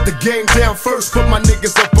 I put the game down first, put my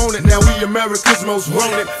niggas up on it. Now we America's most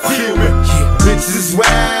wanted. Feel me? Bitches is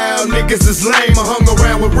wild, niggas is lame. I hung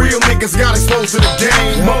around with real niggas, got exposed to the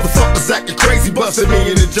game. Motherfuckers acting crazy, busted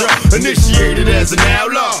me in the jaw. Initiated as an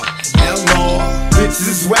outlaw. Bitches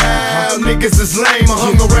is wild, niggas is lame. I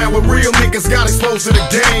hung around with real niggas, got exposed to the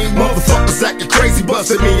game. Motherfuckers acting crazy,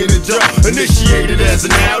 busted me in the jaw. Initiated as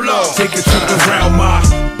an outlaw. Take a trip around my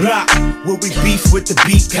block, where we beef with the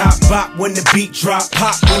beat cop. Bop when the beat drop,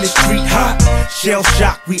 pop when the street hot. Shell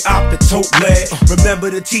shock, we op the tote lead. Remember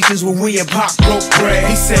the teachers when we and Pop broke bread.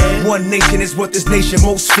 He said, one nation is what this nation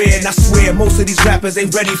most fear. And I swear, most of these rappers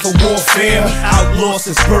ain't ready for warfare. Outlawz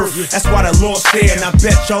since birth, that's why the law's there. And I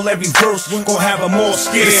bet y'all every verse gon' have a more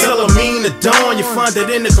scared. It's Elamine the dawn, you find it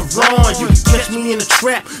in the Quran. You catch me in the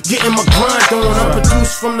trap, getting my grind on. I'm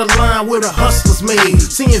produced from the line where the hustlers made.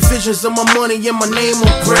 Seeing visions of my money and my name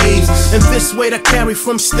on graves. And this weight I carry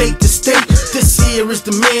from state to state. This here is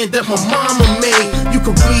the man that my mama made. You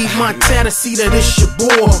can read my tat and see that it's your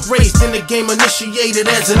boy. Raised in the game, initiated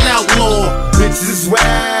as an outlaw. Bitches is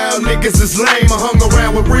wild, niggas is lame. I hung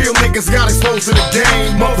around with real niggas, got exposed to the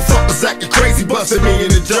game. Motherfuckers acting crazy, busted me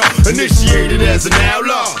in the jaw. Initiated as an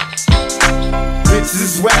outlaw. Bitches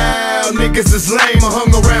is wild, niggas is lame. I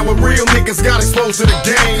hung around with real niggas, got exposed to the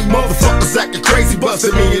game. Motherfuckers acting crazy,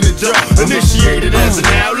 busted me in the jaw. Initiated as an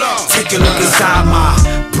outlaw. Take a look inside my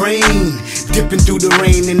brain, dipping through the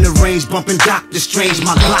rain in the range, bumping Dr. Strange.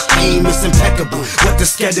 My Glock aim is impeccable. What the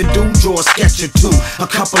scatter do? Draw a sketch or two. A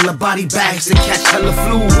couple of body bags to catch hella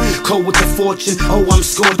flu. Cold with the fortune, oh I'm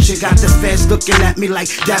scorching. Got the feds looking at me like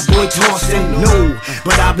that boy tossing. No,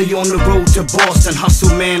 but I'll be on the road to Boston.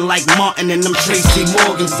 Hustle man like Martin and them Tracy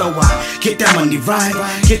Morgan. So I get that money right,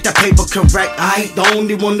 get that paper correct. I ain't the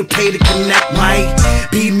only one to pay to connect. Might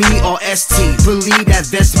be me or ST, believe that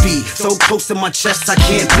vest be so close to my chest I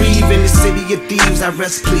can't breathe. In the city of thieves I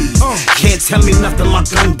rest please. Can't tell me nothing, my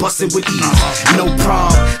gun busting with ease. No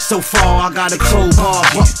problem, so far I got a crowbar,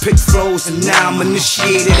 buck pick flows, and now I'm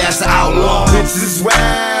initiated as an outlaw. Bitches is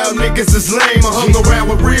wild, niggas is lame. I hung around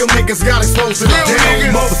with real niggas, got exposed to the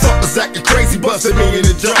game. Motherfuckers acting crazy, busted me in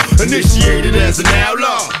the jaw. Initiated as an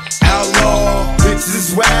outlaw. Outlaw. Bitches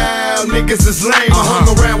is wild, niggas niggas is lame. I hung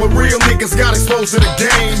around with real niggas, got exposed to the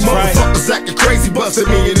game. Motherfuckers acting crazy, busted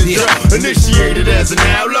me in the jail. Initiated as an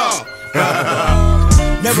outlaw.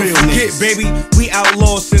 Never forget, baby, we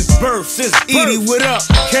outlaws since birth. Edie, what up?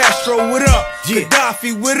 Castro, what up?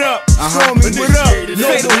 Gaddafi, what up? Stormy, what up?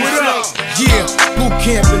 Fatal, what up? Yeah, boot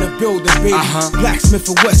camp in the building, baby. Blacksmith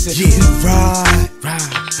and Wesson, we ride.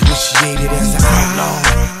 Initiated as an outlaw.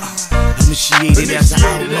 Initiated as an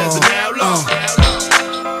outlaw.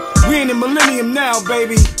 We in the millennium now,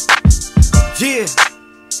 baby. Yeah.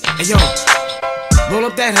 Hey yo, roll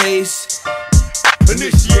up that haze.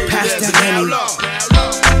 Pass that Henny,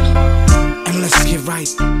 and let's get right.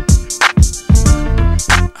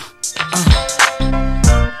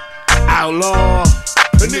 Outlaw.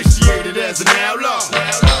 Initiated as an outlaw.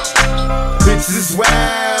 Bitches is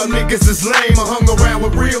wild, niggas is lame. I hung around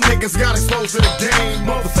with real niggas, got exposed to the game.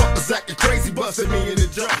 Motherfuckers acting crazy, busted me in the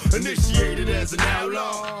jaw. Initiated as an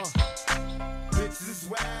outlaw. Bitches is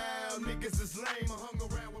wild, niggas is lame. I hung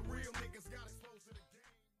around with real niggas, got exposed to the game.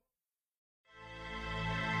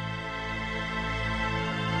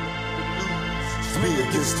 It's me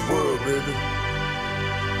against the world, baby.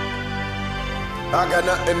 I got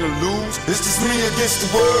nothing to lose. It's just me against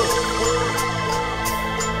the world.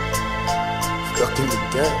 Stuck in the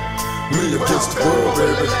game. Me against the world,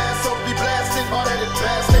 baby.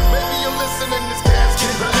 Maybe you're listening this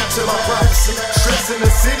casket. To my prophecy. Stress in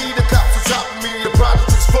the city, the cops are topping me. The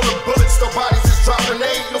project is full of bullets, no bodies is dropping.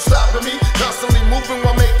 They ain't no stopping me. Constantly moving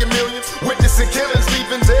while making millions. Witnessing killings,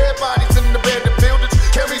 leaving dead bodies in the abandoned buildings.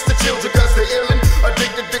 Carries the children cause they're illin'.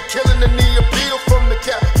 Addicted to killing and the appeal from the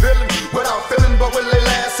cap villain. Without feeling, but will they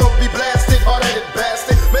last? So be blasted, hard-headed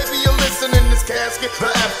bastard. Maybe you're listening this casket.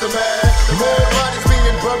 The aftermath. More bodies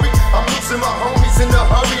being buried. I'm losing my homies in a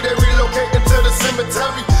hurry. They relocating to the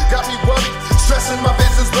cemetery. Got me worried, stressing my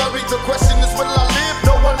vision's blurry. The question is, will I live?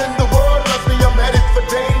 No one in the world loves me. I'm headed for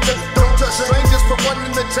danger. Don't trust strangers, put one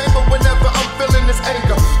in the chamber whenever I'm feeling this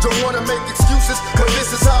anger. Don't wanna make excuses, cause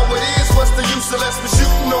this is how it is. What's the use unless we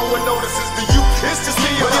shoot? No one notices the you. It's just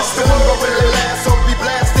me against the world. Will it last? So be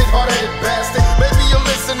blasted, hard-headed bastard. Maybe you're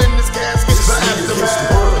listening this casket. The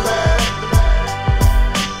aftermath.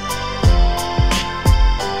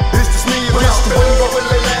 It's just me against the world. Will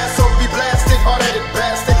it last? So be blasted, hard-headed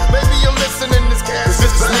bastard. Maybe you're listening this casket.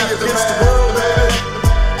 It's just me against the world, baby.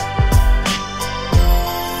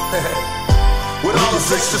 With all the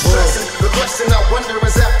extra stressing, the question I wonder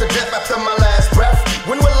is after death, after my last breath,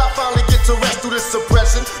 when will I finally get to rest through this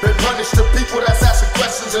suppression? They punish the people that's asking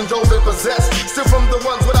questions and those that possess. Still from the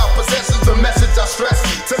ones without possessions, the message I stress.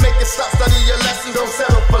 To make it stop, study your lessons, don't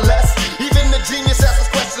settle for less. Even the genius asks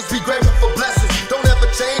questions, be grateful for blessings. Don't ever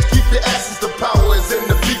change, keep your essence. The power is in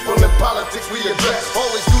the people and politics we address.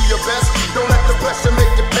 Always do your best, don't let the pressure make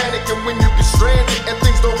you panic. And when you get stranded and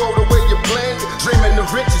things don't go the way you planned it, dreaming the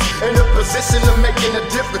riches in the position of making a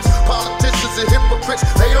difference. Politicians and hypocrites,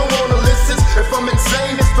 they don't wanna listen. If I'm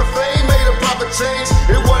insane, it's the fame, made a proper change.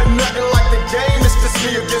 It wasn't nothing like the game, it's just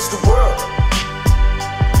me against the world.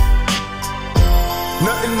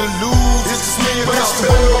 Nothing to lose, it's just me against the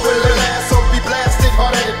world. Will it last? So be blasted,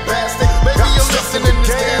 hard-headed bastard. Maybe you're listening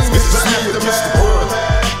to this, it's just me against the world.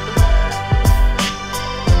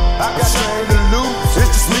 I got nothing to lose,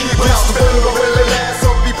 it's just me against the world. Will it last? So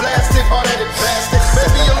be blasted, hard-headed bastard.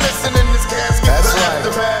 Maybe you're listening to this casket. That's right.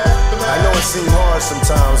 I know it seems hard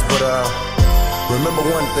sometimes, but remember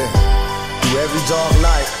one thing. Through every dark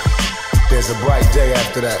night, there's a bright day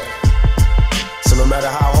after that. So no matter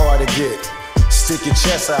how hard it gets, stick your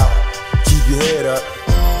chest out, keep your head up,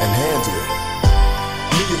 and handle it.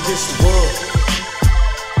 Me against the world.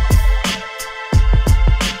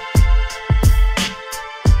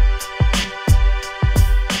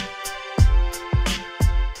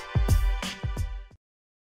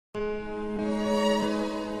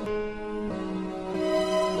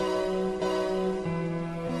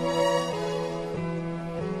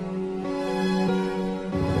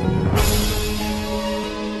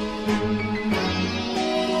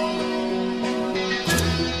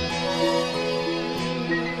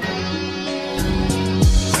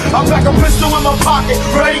 I pack a pistol in my pocket,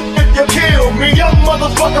 ready if you kill me. Young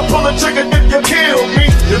motherfucker, pull a trigger if you kill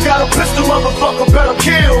me. You got a pistol, motherfucker, better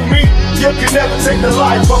kill me. You can never take the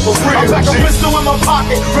life of a real I pack a pistol in my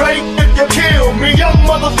pocket, ready if you kill me. Young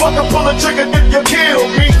motherfucker, pull a trigger if you kill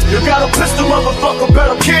me. You got a pistol, motherfucker,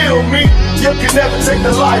 better kill me. You can never take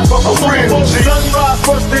the life of a real G. Sunrise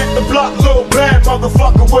first hit the block, little bad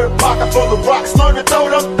motherfucker with a pocket full of rocks. Learn to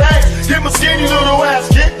throw them things, get my skinny little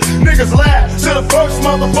ass kicked. Niggas laugh till the first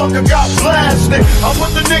motherfucker got blasted. I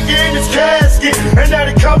put the nigga in his casket, and now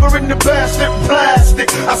they covering the bastard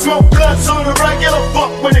plastic. I smoke blunts on the regular,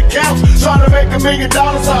 fuck when it counts. trying to make $1 million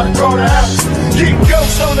out of corner house. Keep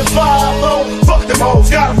ghosts on the 5-0. Fuck them hoes.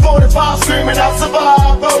 Got a 45 screaming out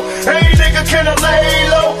survival. Hey nigga, can I lay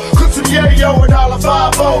low? Cook some yayo and all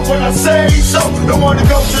 5-0 when I say so. Don't wanna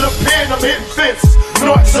go to the pen, I'm hitting fences.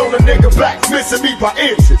 Norks on a nigga back, missing me by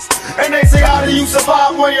inches. And they say, how do you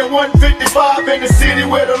survive when you're 155 in the city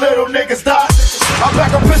where the little niggas die? I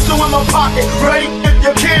pack a pistol in my pocket, ready if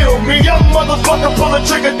you kill me. Young motherfucker, pull a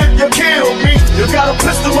trigger if you kill me. You got a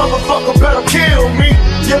pistol, motherfucker, better kill me.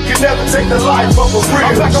 You can never take the life of a real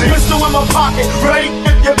I pack a pistol in my pocket, ready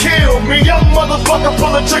if you kill me. Young motherfucker,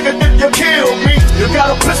 pull a trigger if you kill me. You got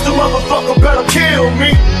a pistol, motherfucker, better kill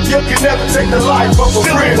me. You can never take the life of a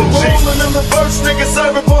real G. Rolling in the first nigga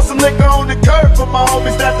serving for some liquor on the curb for my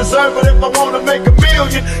homies that deserve it. If I wanna make $1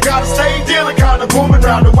 million, gotta stay dealing, kinda booming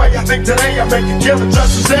round the way. I think today I make a killer,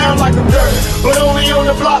 dressing down like I'm dirty, but only on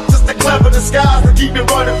the block, just a clever disguise to keep me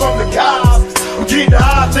running from the cops. I'm getting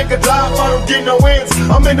high, take a dive, I don't get no ends.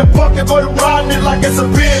 I'm in the bucket, but I'm riding it like it's a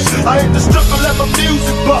bitch. I hit the strip and let my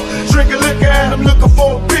music buck. Drinking liquor and I'm looking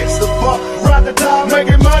for a bitch to fuck. Ride the dive,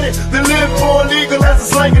 making money, then live for illegal as a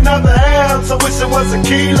slang another ounce. I wish it was a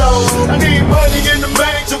kilo. I need money in the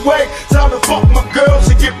major way. Time to fuck my girl,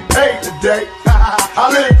 she getting paid today. I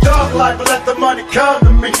live thug life, but let the money come to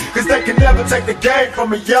me, cause they can never take the game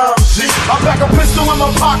from a young G. I pack a pistol in my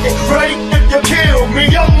pocket, ready if you kill me.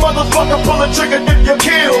 Young motherfucker, pull a trigger if you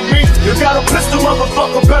kill me. You got a pistol,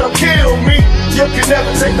 motherfucker, better kill me. You can never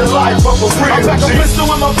take the life of a real G. I pack a pistol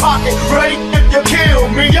in my pocket, ready if you kill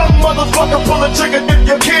me. Young motherfucker, pull a trigger if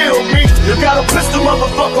you kill me. You got a pistol,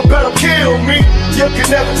 motherfucker, better kill me. You can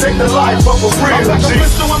never take the life of a real G. I pack a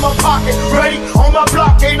pistol in my pocket, ready on my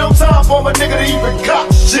block. Ain't no time for a nigga to even cop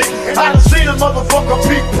shit. I done seen a motherfucker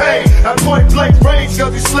be paid at point blank range,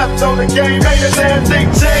 cause he slept on the game. Ain't a damn thing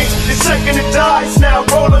changed. You're shaking the dice now,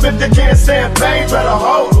 roll 'em if you can't stand pain, better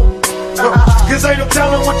hold 'em. Cause ain't no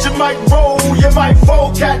telling what you might roll. You might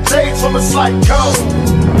fold cat J's from a slight cold.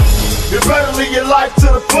 You better live your life to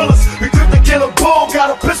the fullest. We could to kill a bull,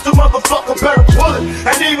 got a pistol, motherfucker, better pull it.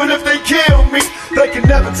 And even if they kill me, they can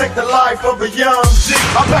never take the life of a young G.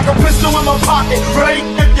 I pack a pistol in my pocket, ready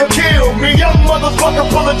if you kill me. Young motherfucker,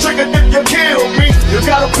 pull a trigger if you kill me. You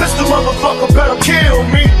got a pistol, motherfucker, better kill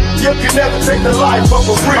me. You can never take the life of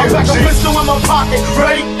a real G. I pack a pistol in my pocket,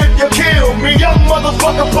 ready if you kill me. Young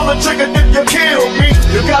motherfucker, pull a trigger if you kill me.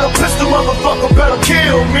 You got a pistol, motherfucker, better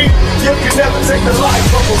kill me. You can never take the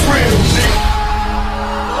life of a real G.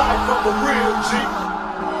 Life of a real G.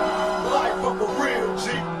 Life of a real G.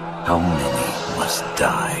 How many must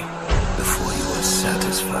die before you are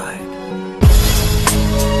satisfied?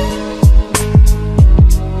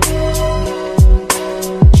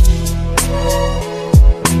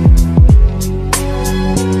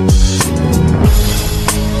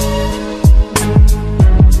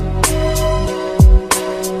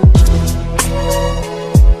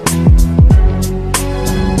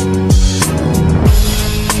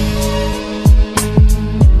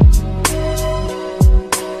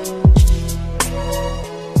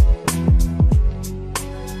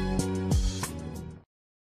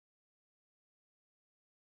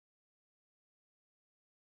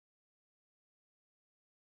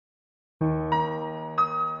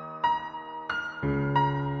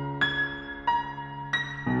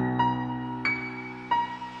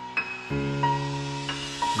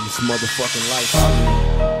 Motherfucking life,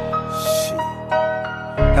 shit.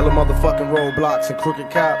 Hella motherfucking roadblocks and crooked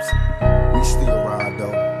cops. We still ride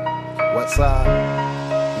though. What side?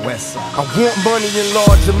 West side. I want money in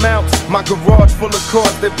large amounts. My garage full of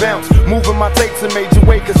cars that bounce. Moving my tapes in major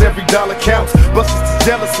way, cause every dollar counts. Busters is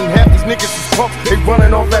jealous and half these niggas is punks. They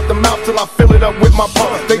running off at the mouth till I fill it up with my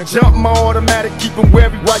pump. They jump my automatic, keep them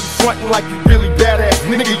wary while you frontin' like you really badass.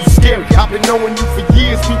 Nigga, you scary. I've been knowing you for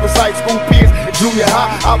years. We was high school peers in junior high.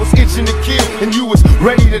 I was itching to kill and you was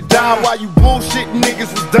ready to die. While you bullshitting niggas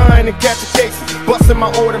was dying and catching cases. Busting my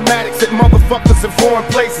automatics at motherfuckers in foreign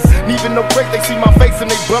places. Needing no break, they see my face and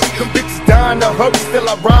they bury. Them bitches dying to hurry, still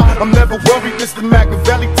I ride. I'm never worried, Mr.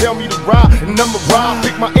 Machiavelli tell me to ride. And I'ma ride,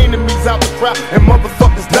 pick my enemies out the crowd. And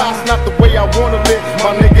motherfuckers die, it's not the way I wanna live.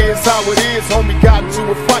 My nigga, it's how it is, homie got into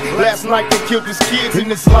a fight. Last night they killed his kids, in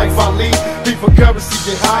this life I lead. Beef for currency,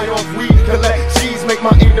 get high off weed. Collect cheese, make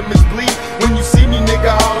my enemies bleed. When you see me,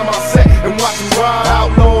 nigga, holler my set and watch me ride.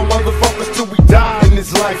 Outlaw motherfuckers till we die. In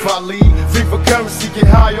this life I lead. Beef for currency, get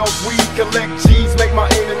high off weed. Collect cheese, make my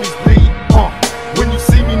enemies bleed. When you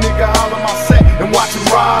see me, nigga, holler my set and watch him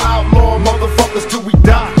ride. Outlaw motherfuckers till we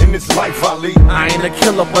die. In this life I lead. I ain't a a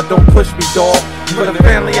killer, but don't push me, dawg. For the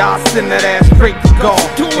family, I'll send that ass straight to God.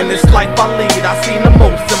 In this life I lead, I've seen the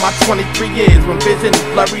most in my 23 years. When vision is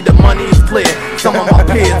blurry, the money is clear. Some of my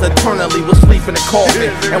peers eternally will sleep in the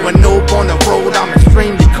coffin. And when noob on the road, I'm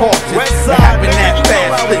extremely cautious. It happened that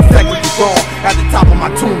fast, split seconds is wrong. At the top of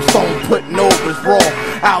my tombstone, putting overs raw.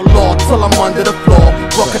 Outlaw till I'm under the floor.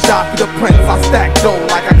 Fuck Gaddafi the prince, I stack dough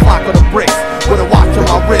like a clock on the bricks. With a watch on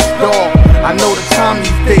my wrist, dawg. I know the time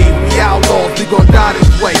these days, we outlaws, we gon' die this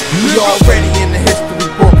way. We already in the history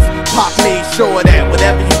books. Pop made sure that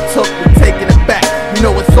whatever you took, we're taking it back. You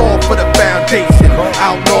know it's all for the foundation.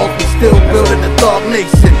 Outlaws, we still building the thug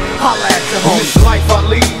nation. Holla at your In homies. this life I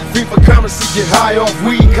lead, free for currency, get high off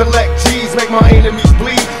weed, collect G's, make my enemies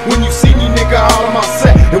bleed. When you see me, nigga, out of my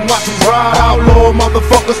set and watch them ride. Outlaw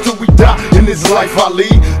motherfuckers till we die. In this life I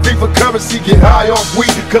lead, free for currency, get high off weed,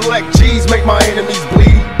 collect G's, make my enemies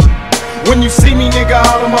bleed. When you see me, nigga,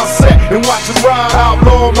 out of my set and watch them ride.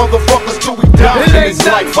 Outlaw motherfuckers till we die. It ain't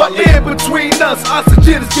nothing but in between us.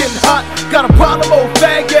 Oxygen is getting hot. Got a problem, old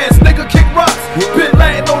fag ass nigga kick rocks. Been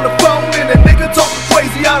laying on the phone and a nigga talking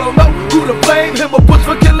crazy. I don't know who to blame, him or Bush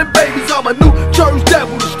for killing babies. I'm a new church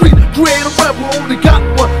devil, the street creator rebel. Only got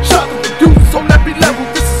one shot to produce on every level.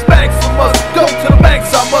 This is bags from us. Go to the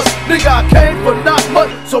banks, I must. Nigga, I came for not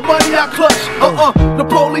much, so money I clutch.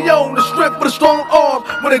 Napoleon, the strength for the strong arm.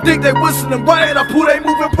 When they think they whistling right, I pull they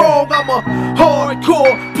moving wrong. I'm a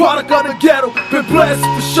hardcore product of the ghetto. Been blessed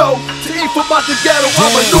for show to eat from out the ghetto. I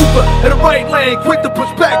maneuver in the right lane, quick to push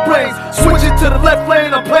back brains. Switching to the left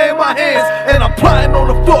lane, I'm playing my hands. And I'm plotting on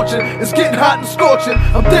a fortune. It's getting hot and scorching.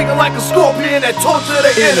 I'm thinking like a scorpion that torture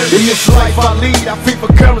the enemy. In this life I lead, I free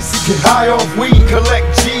for currency, get high off weed, collect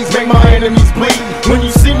G's, make my enemies bleed. When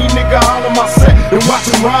you see me, nigga, out of my set and watch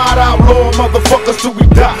them ride. Outlaw motherfuckers till we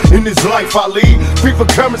die. In this life I lead, free for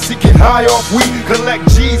currency, get high off weed, collect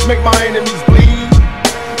G's, make my enemies bleed.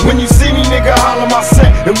 When you see me, nigga, holler my set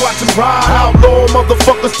and watch them ride. Outlaw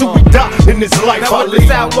motherfuckers till we die. In this life Now I with this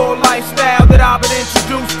lead. outlaw lifestyle that I've been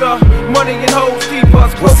introduced to, money and hoes keep us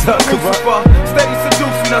close to Lucifer. Steady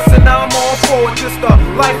seducing us and now I'm all for it. Just a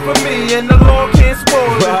life for me and the Lord can't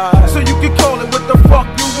spoil it. So you can call it what the fuck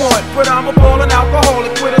you want, but I'm a ballin'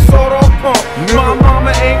 alcoholic with a sawed-off pump. My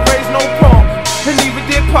mama ain't raised no punk, and even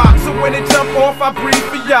did pop. So when it jump off, I breathe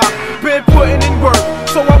for y'all. Been putting in work,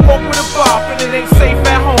 so I walk with a bop, and it ain't safe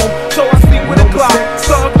at home, so I sleep with a clock.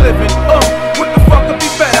 Thug living, what the fuck could be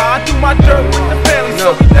better? I do my dirt with the family,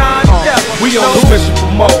 so we die together. We on a mission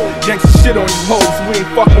for more. Gangsta shit on you hoes. We ain't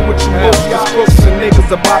fucking with you hoes. Just crooks and niggas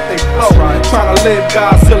about they flow. Tryna live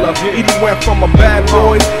Godzilla. Either went from a bad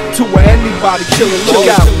boy to a anybody killer. Look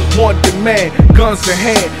out, wanted man, guns in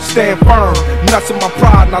hand, stand firm. Nuts in my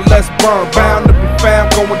pride, now let's burn. Bound to be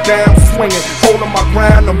found, going down, swinging, holding my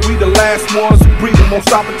ground. And we the last ones who breathing. Won't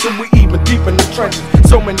stop until we even deep in the trenches.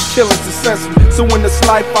 So many killers is senseless. So in this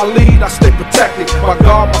life I lead, I stay protected by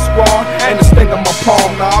God, my squad, and the sting of my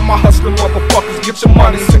palm. Now all my hustling motherfuckers, get your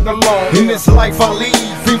money, sing along. In this life I lead,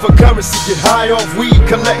 free for currency, get high off weed,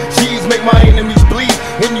 collect G's, make my enemies bleed.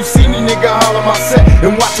 When you see me, nigga, holler my set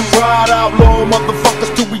and watch them ride. Outlaw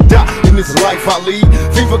motherfuckers till we die. In this life I lead,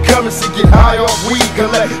 free for currency, get high off weed,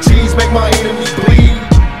 collect G's, make my enemies bleed.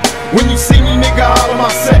 When you see me, nigga, holler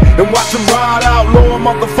my set and watch them ride. Outlaw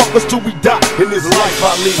motherfuckers till we die. In this life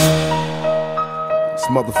I lead. This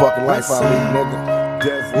motherfucking life I lead,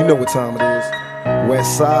 nigga. You know what time it is.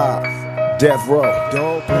 West Side, Death Row,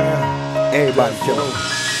 everybody killer,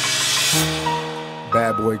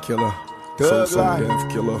 bad boy killer, death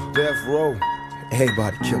killer, Death Row,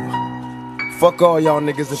 everybody killer. Fuck all y'all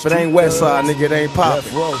niggas. If it ain't West Side, nigga, it ain't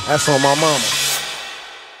poppin'. That's on my mama.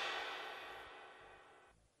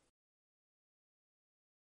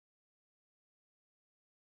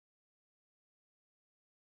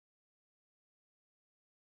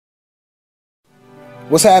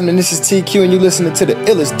 What's happening? This is TQ and you listening to the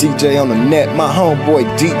illest DJ on the net, my homeboy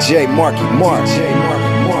DJ Marky Mark.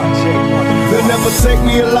 They'll never take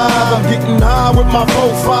me alive, I'm getting high with my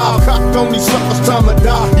 4-5. Cocked on these suckers, time to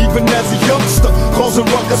die. Even as a youngster, causing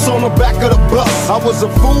ruckus on the back of the bus. I was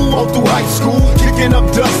a fool all through high school, kicking up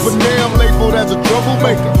dust. But now I'm labeled as a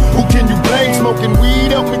troublemaker. Who can you blame? Smoking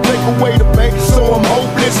weed help me take away the pain. So I'm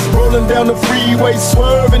hopeless, rolling down the freeway,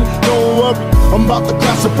 swerving. Don't worry, I'm about to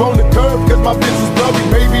crash up on the curb, cause my business blurry.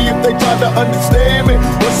 Maybe if they tried to understand me,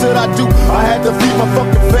 what should I do? I had to feed my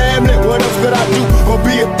fucking family, what else could I do? Or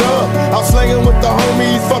be a thug, out slanging with the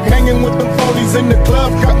homies, fuck hanging with the phonies in the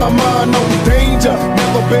club. Got my mind on danger,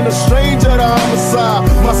 never been a stranger to homicide.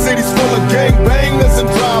 My city's full of gangbangers and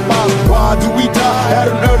drive-bys. Why do we die at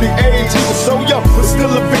an early age? He was so young, but still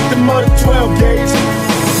a victim of the 12 gauge.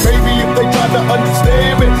 Maybe if they tried to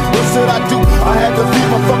understand me, what should I do? I had to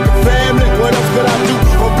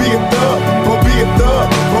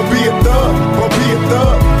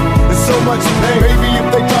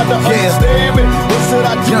to understand me, what should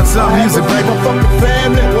I do? I had to feed my fucking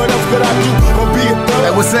family. What else could I do? Or be a thug?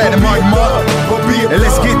 Hey, what's happening, Mark? Hey,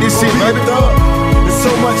 let's get this shit, baby. So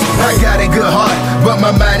much I got a good heart, but my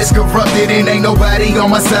mind is corrupted and ain't nobody on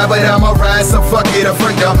my side, but I'ma ride, so fuck it,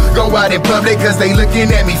 afraid to go out in public cause they looking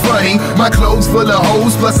at me funny. My clothes full of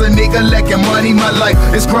hoes, plus a nigga lacking money. My life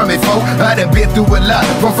is crummy, folk. I done been through a lot,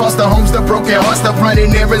 from foster homes to broken hearts to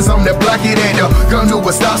running errands on the block. It ain't come to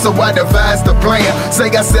a stop, so I devised the plan. Say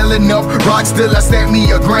I sell enough rocks till I stack me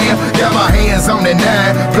a gram. Got my hands on the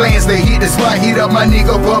 9, plans to hit the spot, hit up my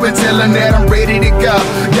nigga Bub and tell him that I'm ready to go.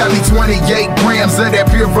 Got me 28 grams of that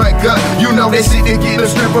pure front gut. You know that shit to get a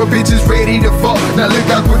stripper bitches ready to fuck. Now look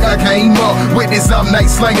how quick I came up with this up night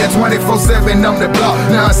slanging 24/7 on the block.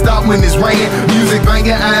 Now I stop when it's raining, music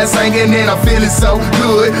banging, eyes hanging, and I'm feeling so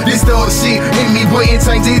good. This the old shit in me, wouldn't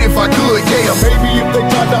change it if I could. Yeah, maybe if they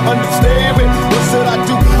tried to understand me, what should I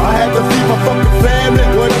do? I had to feed my fucking family.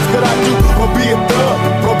 What else could I do? Or be a thug,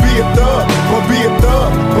 or be a thug, or be a thug,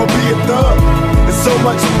 or be a thug. There's so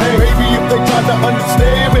much pain. Maybe if they tried to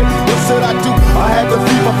understand me, what should I do? I had to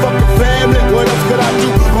feed my fucking family. What else could I do?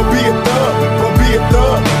 Or be a thug, or be a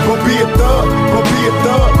thug, or be a thug, or be a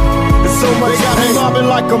thug. There's so much pain. They got me mobbing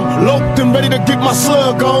like I'm loped and ready to get my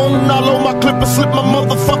slug on. I load my clip and slip my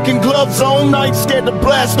motherfucking gloves on. I ain't scared to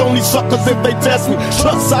blast on these suckers if they test me.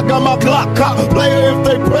 Trust, I got my Glock cop player if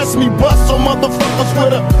they press me. Bust some motherfuckers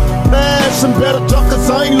with a mash and better duckers.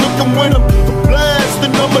 I ain't looking with them.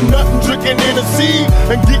 Blasting them or nothing, drinking Hennessy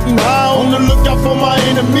and getting high on the lookout for my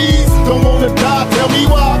enemies. Don't wanna die, tell me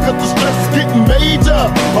why, cause the stress is getting major.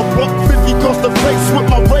 A $150 across the face with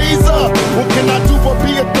my razor. What can I do but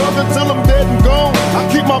be a thug until I'm dead and gone? I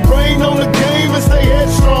keep my brain on the game and stay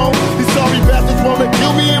headstrong. These sorry bastards wanna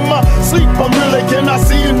kill me in my sleep. I'm real, they cannot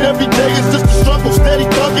see it every day. It's just a struggle, steady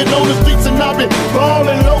thugging on the streets and I've been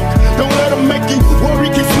falling low. Don't let them make you worry,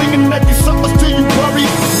 keep swinging at these suckers till you worry.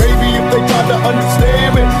 Maybe if they tried to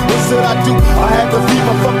understand me, what should I do? I had to feed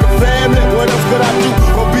my fucking family. What else could I do?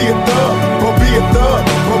 Or be a thug, or be a thug,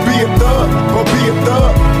 or be a thug, or be a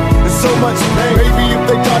thug. There's so much pain. Maybe if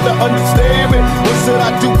they tried to understand me, what should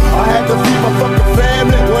I do? I had to feed my fucking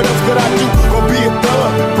family. What else could I do? Or be a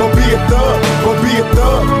thug, or be a thug, or be a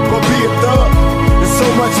thug, or be a thug. There's so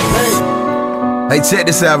much pain. Hey, check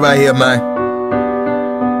this out right here, man.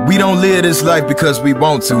 We don't live this life because we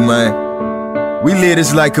want to, man. We live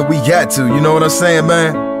this life cause we got to, you know what I'm saying,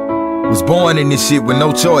 man? Was born in this shit with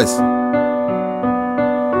no choice.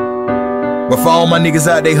 But for all my niggas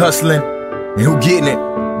out there hustling and who getting it,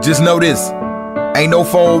 just know this. Ain't no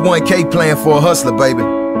 401k plan for a hustler, baby.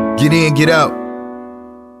 Get in, get out.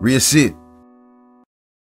 Real shit.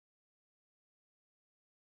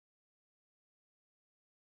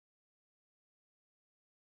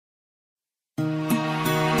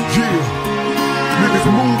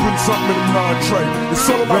 Something in the non-trade. It's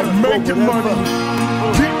all about making money.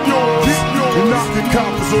 Keep yours. And knock your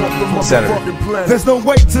coppers off the motherfucking planet. There's no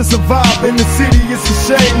way to survive in the city, it's a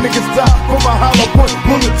shame. Niggas die from a hollow point,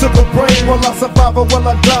 bullet to the brain. Will I survive or will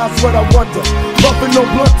I die? That's what I wonder. Bumping no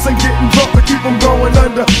blunts and getting drunk to keep them going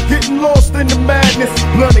under. Getting lost in the madness,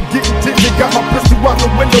 blood and getting tipsy. Got my pistol out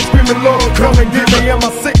the window screaming, Lord, come and get me. Am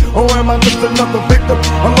I sick or am I just another victim?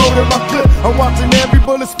 I'm loading my clip, I'm watching every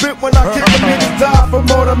bullet spit. When I kick them, niggas die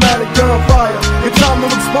from automatic gunfire. It's time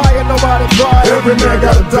to expire, nobody try. Every man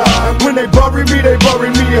gotta die. When they bury me a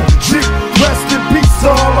G. Rest in peace,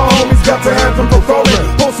 all our homies got to have them performing.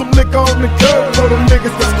 Pour some liquor on the curb, so them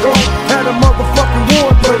niggas that's cold. Had a motherfucking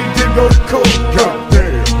warrant, but he didn't go to court.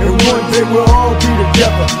 Goddamn. And one day we'll all be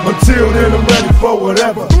together. Until then, I'm ready for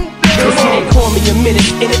whatever. Cause you ain't call me a minute,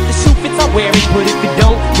 and if the shoe fits, I wear it. But if it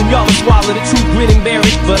don't, then y'all will swallow the truth, grin and bear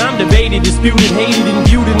it. But I'm debated, disputed, hated, and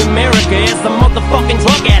viewed in America as a motherfucking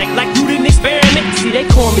drug addict, like you didn't experiment. See, they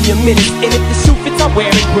call me a minute, and if the shoe fits, I wear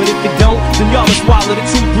it. But if it don't, then y'all will swallow the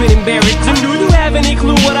truth, grin and bear it. So do you have any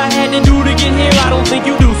clue what I had to do to get here? I don't think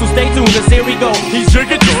you do, so stay tuned, cause here we go. He's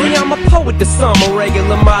drinking to me, I'm a poet to some, a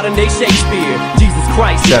regular modern day Shakespeare. Jesus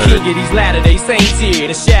Christ, the king of these latter-day saints here,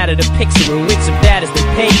 to shatter the picture in which of that is they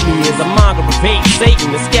paint me as a monger of hate,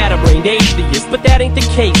 Satan, a scatterbrained atheist. But that ain't the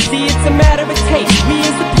case, see, it's a matter of taste. We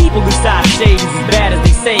as the people decide if shade is as bad as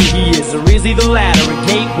they say he is, or is he the latter, a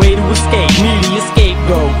gateway to escape, media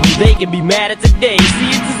scapegoat. They can be mad at today,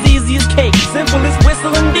 see, it's as easy as cake, simple as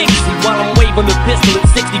whistling Dixie, while I'm waving the pistol at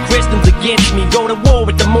 60 Christians against me. Go to war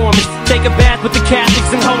with the Mormons, take a bath with the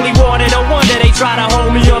Catholics in holy water. No wonder they try to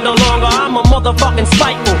hold me under longer. I'm a motherfucking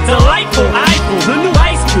spiteful, delightful, eyeful, the new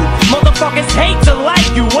ice cube. Motherfuckers hate to like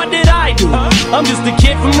you, what did I do? A I'm just a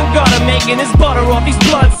kid from the gutter making his butter off these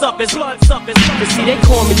bloodsuckers. But see, they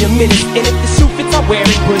call me a menace, and if the shoe fits, I wear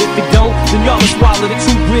it. But if it don't, then y'all will swallow the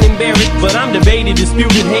truth, grin and bear it. But I'm debated,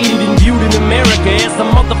 disputed, hated, and viewed in America as a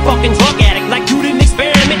motherfucking drug addict, like you didn't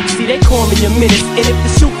experiment. See, they call me a menace, and if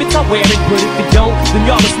the shoe fits, I wear it. But if it don't, then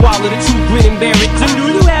y'all will swallow the truth, grin and bear it. So do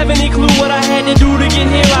you have any clue what I had to do to get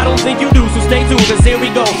here? I don't think you do, so stay tuned, cause here we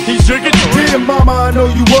go. He's drinking. Dear mama, I know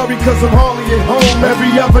you worry cause I'm hardly at home. Every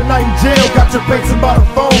other night in jail, got your pacing by the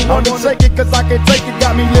phone. Wanna shake it cause I can't take it,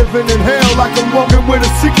 got me living in hell. Like a woman with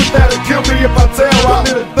a secret that'll kill me if I tell. I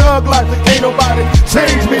live a thug life, ain't nobody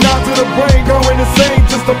change me. Now to the brain, going insane,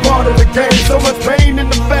 just a part of the game. So much pain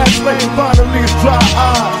in the fast lane, finally it's dry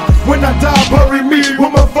eye. When I die, bury me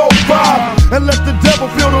with my 4-5 and let the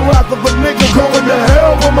devil feel the wrath of a nigga. Going to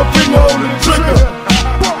hell with my finger on the trigger.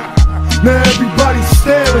 Now everybody's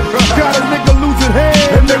staring, got a nigga losing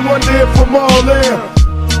hand, and they wonder if I'm all there.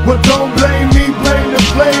 Well, don't blame me, blame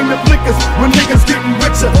the flickers when niggas getting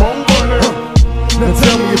richer. Now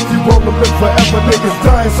tell me if you wanna live forever, niggas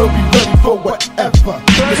dying, so be ready for whatever.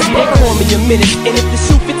 They call me a menace, and if the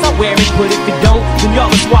shoe fits, I wear it. But if it don't, then y'all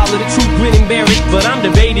will swallow the truth, grin and bear it. But I'm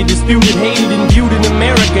debated, disputed, hated, and viewed in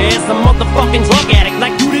America as a motherfucking drug addict,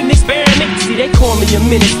 like you didn't experiment. See, they call me a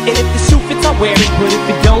menace, and if the shoe fits, I wear it. But if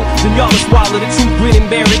it don't, then y'all will swallow the truth, grin and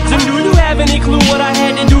bear it. So do you have any clue what I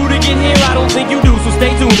had to do to get here? I don't think you do, so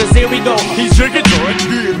stay tuned, cause here we go. He's drinking joint.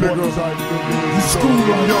 Yeah, niggas, you school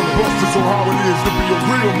them young busters on how it is to be a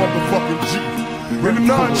real motherfucking G. And the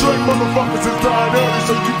non-track motherfuckers is dying early,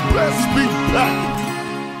 so you best be back.